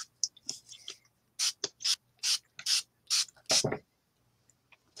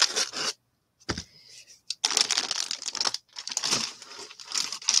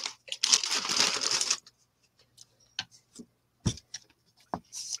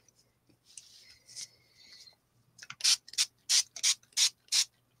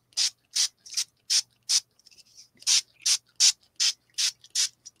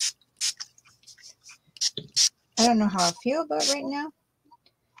 I don't know how I feel about it right now.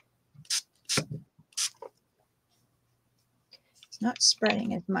 It's not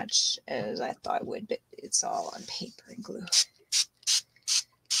spreading as much as I thought it would, but it's all on paper and glue.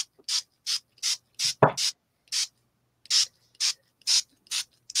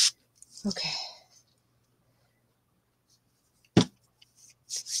 Okay.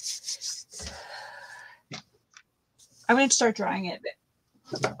 I'm going to start drying it a bit.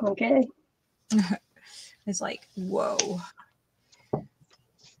 Okay. It's like, whoa.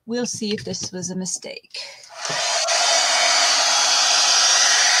 We'll see if this was a mistake.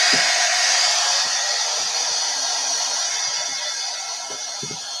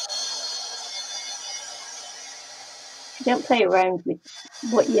 You don't play around with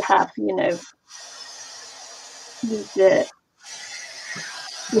what you have, you know, with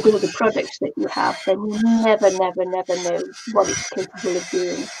all the products that you have, then you never know what it's capable of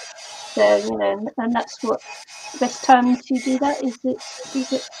doing. So, you know, and that's what the best time to do that is it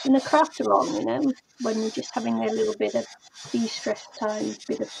in a craft along, you know, when you're just having a little bit of de-stress time,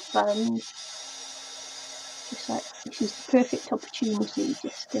 bit of fun. Just like, this is the perfect opportunity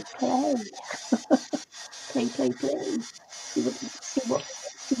just to play. play. See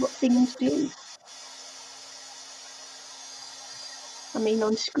what things do. I mean,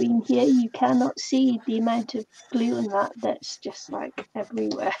 on screen here, you cannot see the amount of glue and that's just like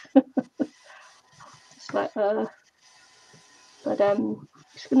everywhere. It's like, but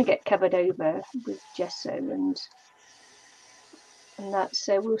it's going to get covered over with gesso and that.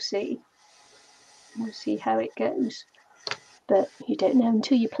 So we'll see how it goes. But you don't know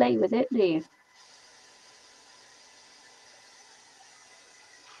until you play with it, do you?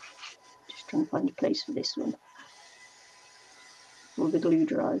 Just trying to find a place for this one. All the glue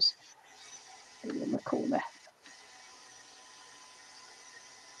dries. In the corner.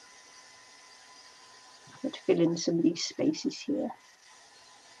 I've got to fill in some of these spaces here.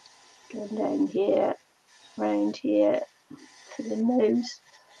 Going down here, round here, fill in those.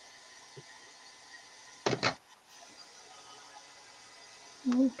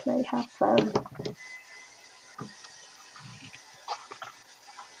 We'll play, have fun.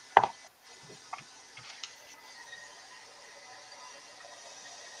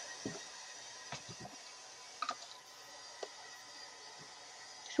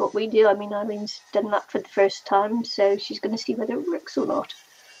 It's what we do. I mean, Eileen's done that for the first time, so she's going to see whether it works or not.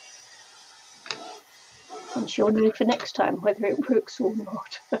 And she'll know for next time whether it works or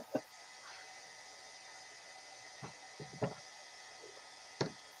not.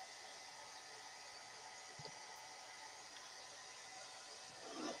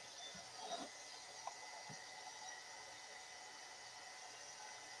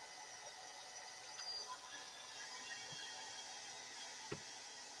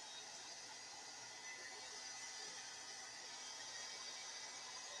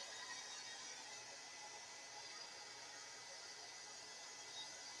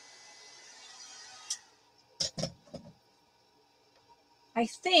 I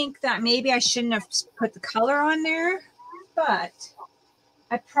think that maybe I shouldn't have put the color on there, but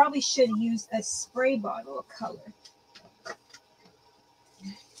I probably should use a spray bottle of color.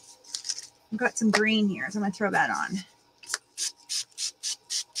 I've got some green here, so I'm going to throw that on.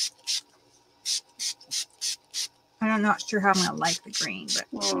 I'm not sure how I'm going to like the green, but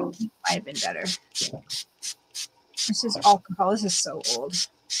it might have been better. This is alcohol. This is so old.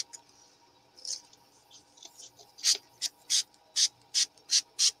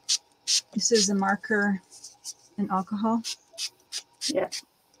 This is a marker and alcohol. Yeah.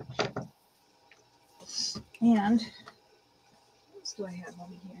 And what else do I have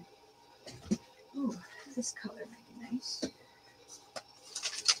over here? Ooh, this color might be nice.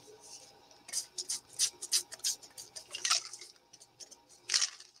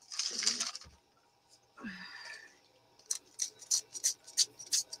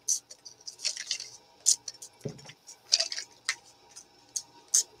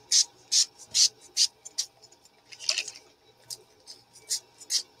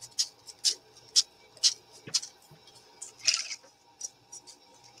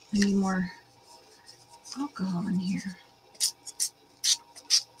 more alcohol in here.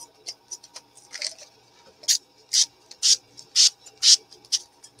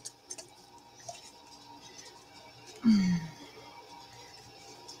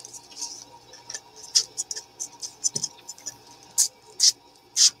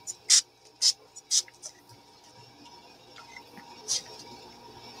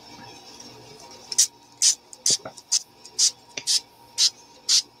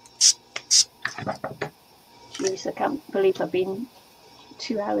 Jeez, I can't believe I've been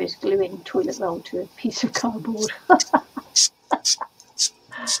 2 hours gluing toilet roll to a piece of cardboard.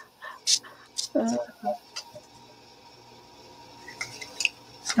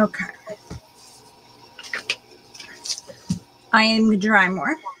 Okay. I am going to dry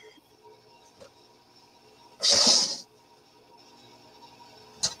more.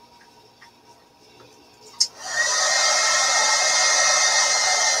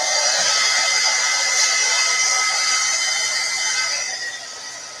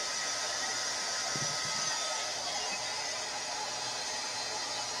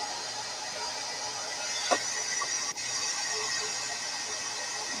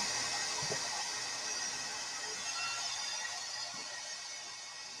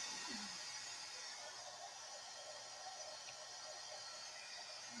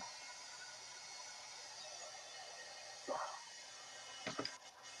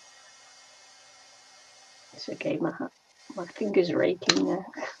 It's okay, my fingers are aching now.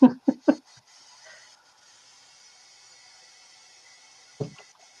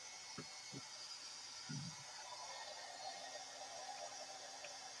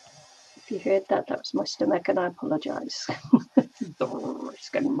 If you heard that, that was my stomach, and I apologise. It's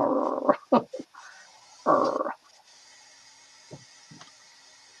getting more.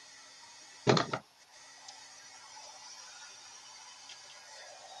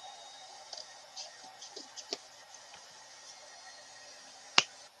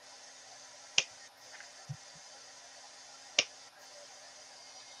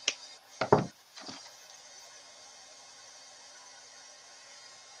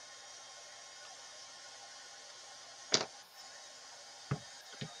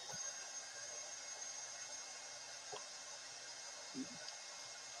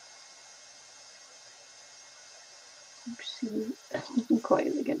 Oopsie, I didn't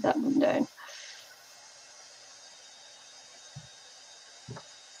quite get that one down.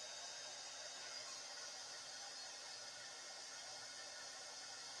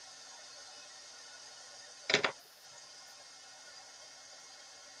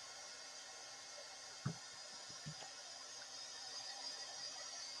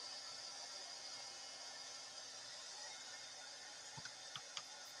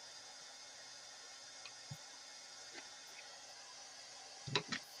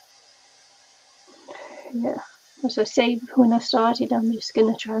 Yeah, as I say when I started, I'm just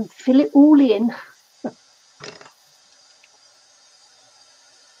going to try and fill it all in.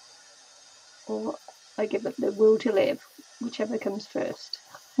 Or I give it the will to live, whichever comes first.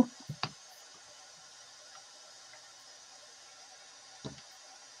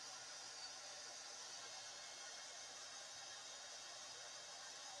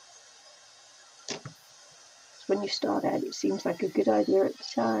 When you start out, it seems like a good idea at the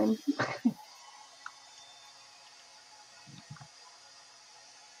time.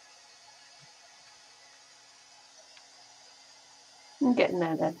 I'm getting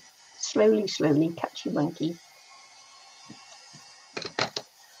there then. Slowly, slowly, catch your monkey.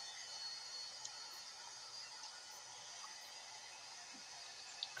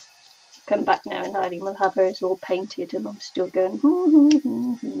 Come back now and Eileen will have hers all painted, and I'm still going,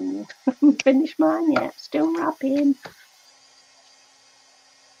 finish mine yet, still wrapping.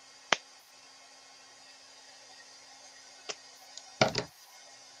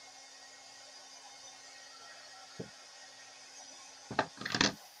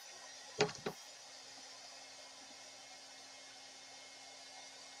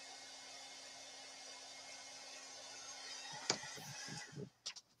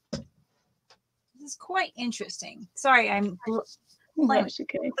 This is quite interesting. Sorry, I'm playing. That's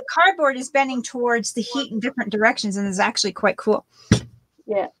okay. The cardboard is bending towards the heat in different directions, and is actually quite cool.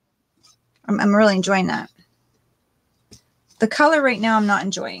 Yeah. I'm really enjoying that. The color right now I'm not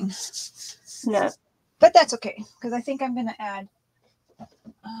enjoying. No. But that's okay, because I think I'm going to add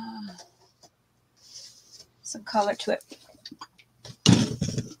some color to it.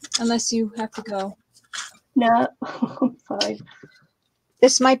 Unless you have to go. No, I'm fine.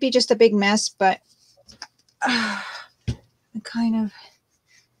 This might be just a big mess, but I kind of...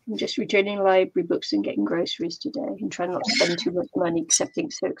 I'm just returning library books and getting groceries today and trying not to spend too much money because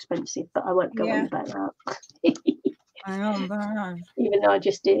everything's so expensive, but I won't go on about that. I know. Even though I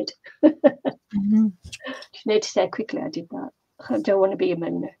just did. Mm-hmm. Just notice how quickly I did that. I don't want to be a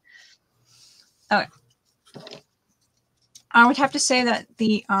moaner. Okay. I would have to say that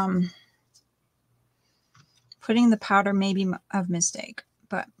the putting the powder may be a mistake,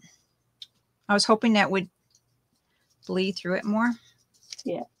 but I was hoping that would bleed through it more.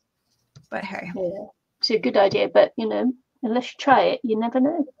 Yeah. But hey. Yeah. It's a good idea, but you know, unless you try it, you never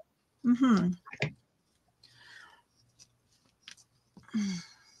know. Mm-hmm.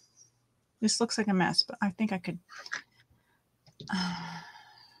 This looks like a mess, but I think I could.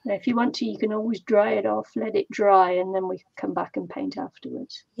 Now, if you want to, you can always dry it off, let it dry, and then we can come back and paint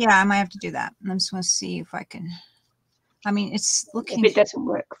afterwards. Yeah, I might have to do that. I'm just going to see if I can. I mean, it's looking. If it doesn't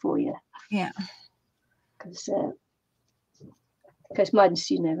work for you. Yeah. Because mine's,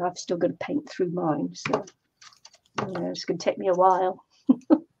 you know, I've still got to paint through mine, so you know, it's going to take me a while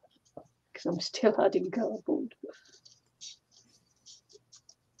because I'm still adding cardboard.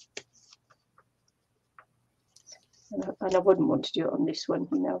 And I wouldn't want to do it on this one,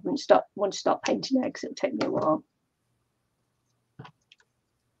 you know. I wouldn't want to start painting it because it'll take me a while.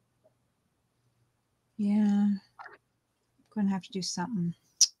 Yeah. I'm going to have to do something.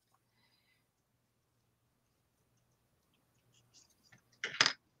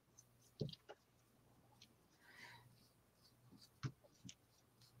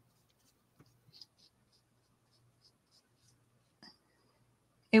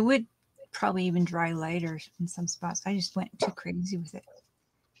 It would probably even dry lighter in some spots. I just went too crazy with it.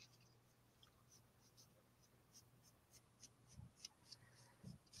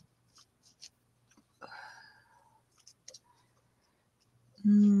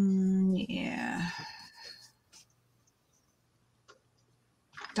 Yeah.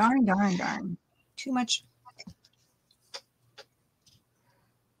 Darn. Too much.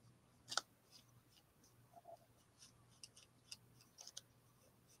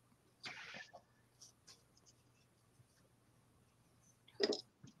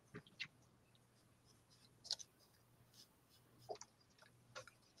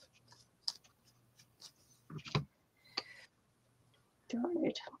 Darn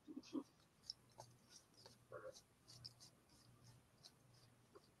it.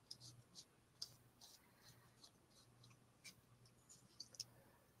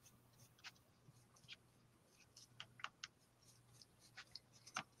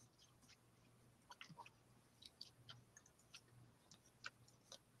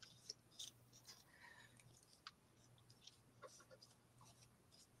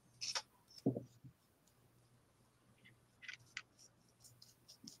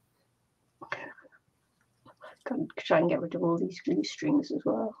 Got to try and get rid of all these glue strings as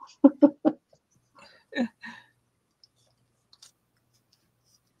well.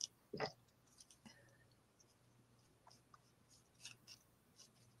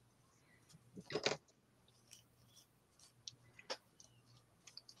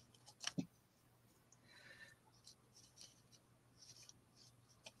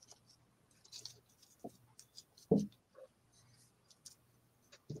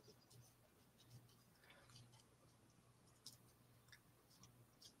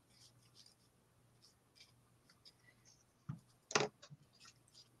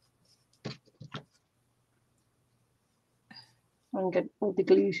 I'm going to get all the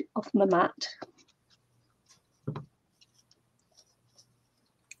glue off my mat.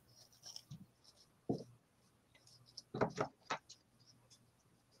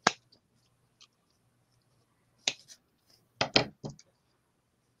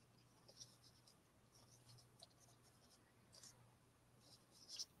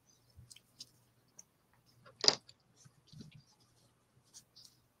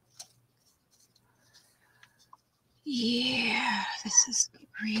 Yeah, this is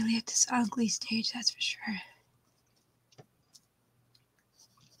really at this ugly stage, that's for sure.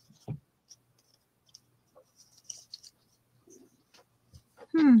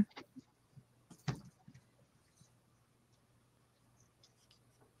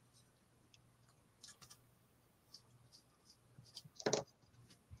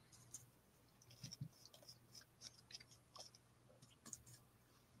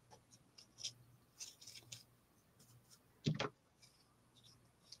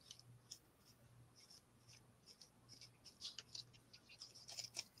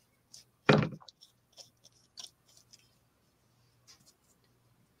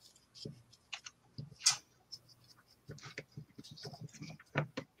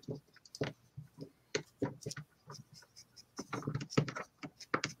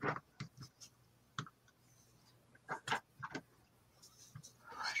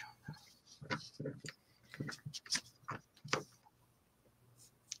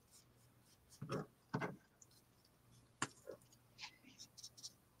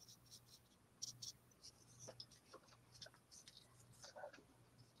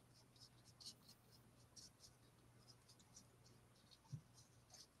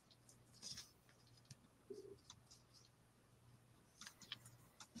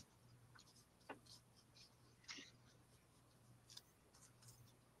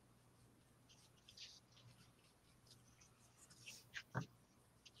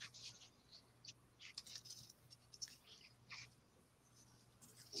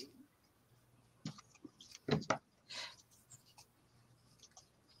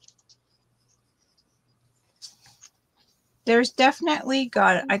 there's definitely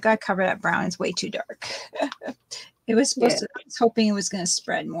I got to cover that brown. It's way too dark. It was supposed to, I was hoping it was going to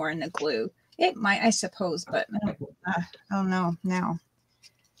spread more in the glue. It might, I suppose, but I don't know now.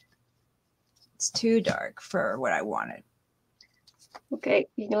 It's too dark for what I wanted. Okay,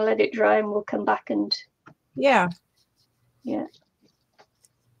 you can let it dry and we'll come back and... Yeah. Yeah.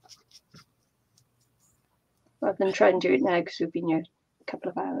 Rather than try and do it now because we've been here a couple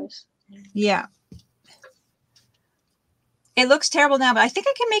of hours. Yeah. It looks terrible now, but I think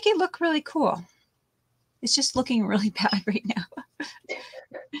I can make it look really cool. It's just looking really bad right now.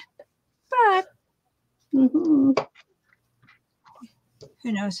 But who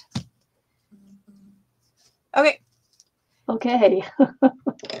knows? Okay. Okay.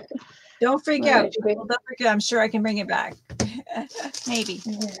 Don't freak out. Don't freak out. I'm sure I can bring it back. Maybe.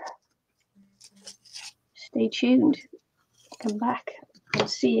 Yeah. Stay tuned. Come back and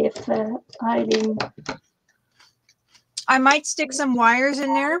see if Ilene... I might stick some wires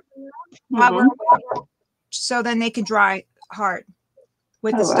in there while we're away, so then they can dry hard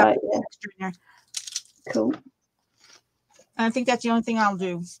with the stuff extra in there. Cool. And I think that's the only thing I'll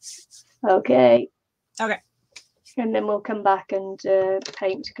do. Okay. Okay. And then we'll come back and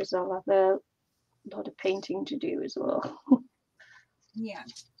paint because I'll have a lot of painting to do as well. Yeah.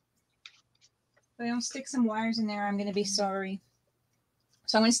 If I don't stick some wires in there, I'm going to be sorry.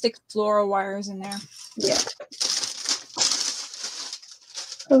 So I'm going to stick floral wires in there. Yeah.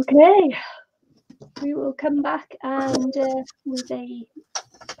 Okay. We will come back and with a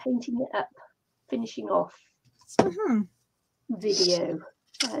painting it up, finishing off video,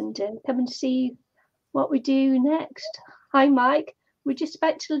 and come and see what we do next. Hi, Mike. We're just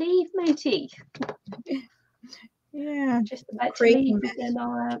about to leave, matey. Yeah. Just about to leave. Then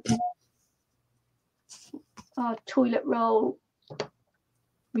our toilet roll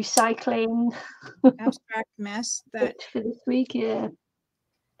recycling abstract mess that for this week. Yeah.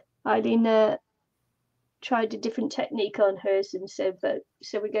 Ilene tried a different technique on hers and said that,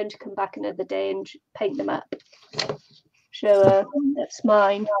 so we're going to come back another day and paint them up. So that's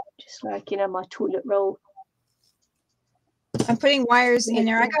mine, just like, you know, my toilet roll. I'm putting wires in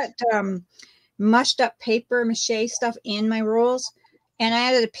there. I got mushed up paper mache stuff in my rolls, and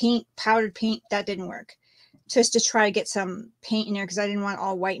I added a powdered paint. That didn't work. Just to try to get some paint in there because I didn't want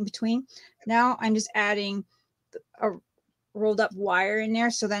all white in between. Now I'm just adding a rolled up wire in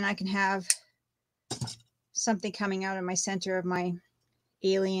there, so then I can have something coming out of my center of my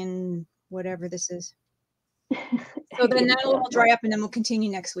alien, whatever this is. So then that'll all dry up and then we'll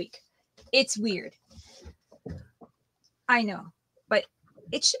continue next week. It's weird. I know, but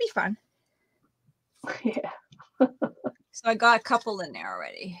it should be fun. Yeah. So I got a couple in there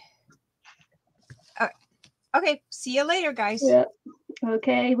already. All right. Okay. See you later, guys. Yeah.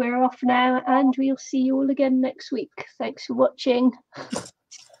 Okay, we're off now and we'll see you all again next week. Thanks for watching.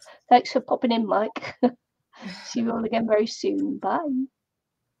 Thanks for popping in, Mike. See you all again very soon. Bye.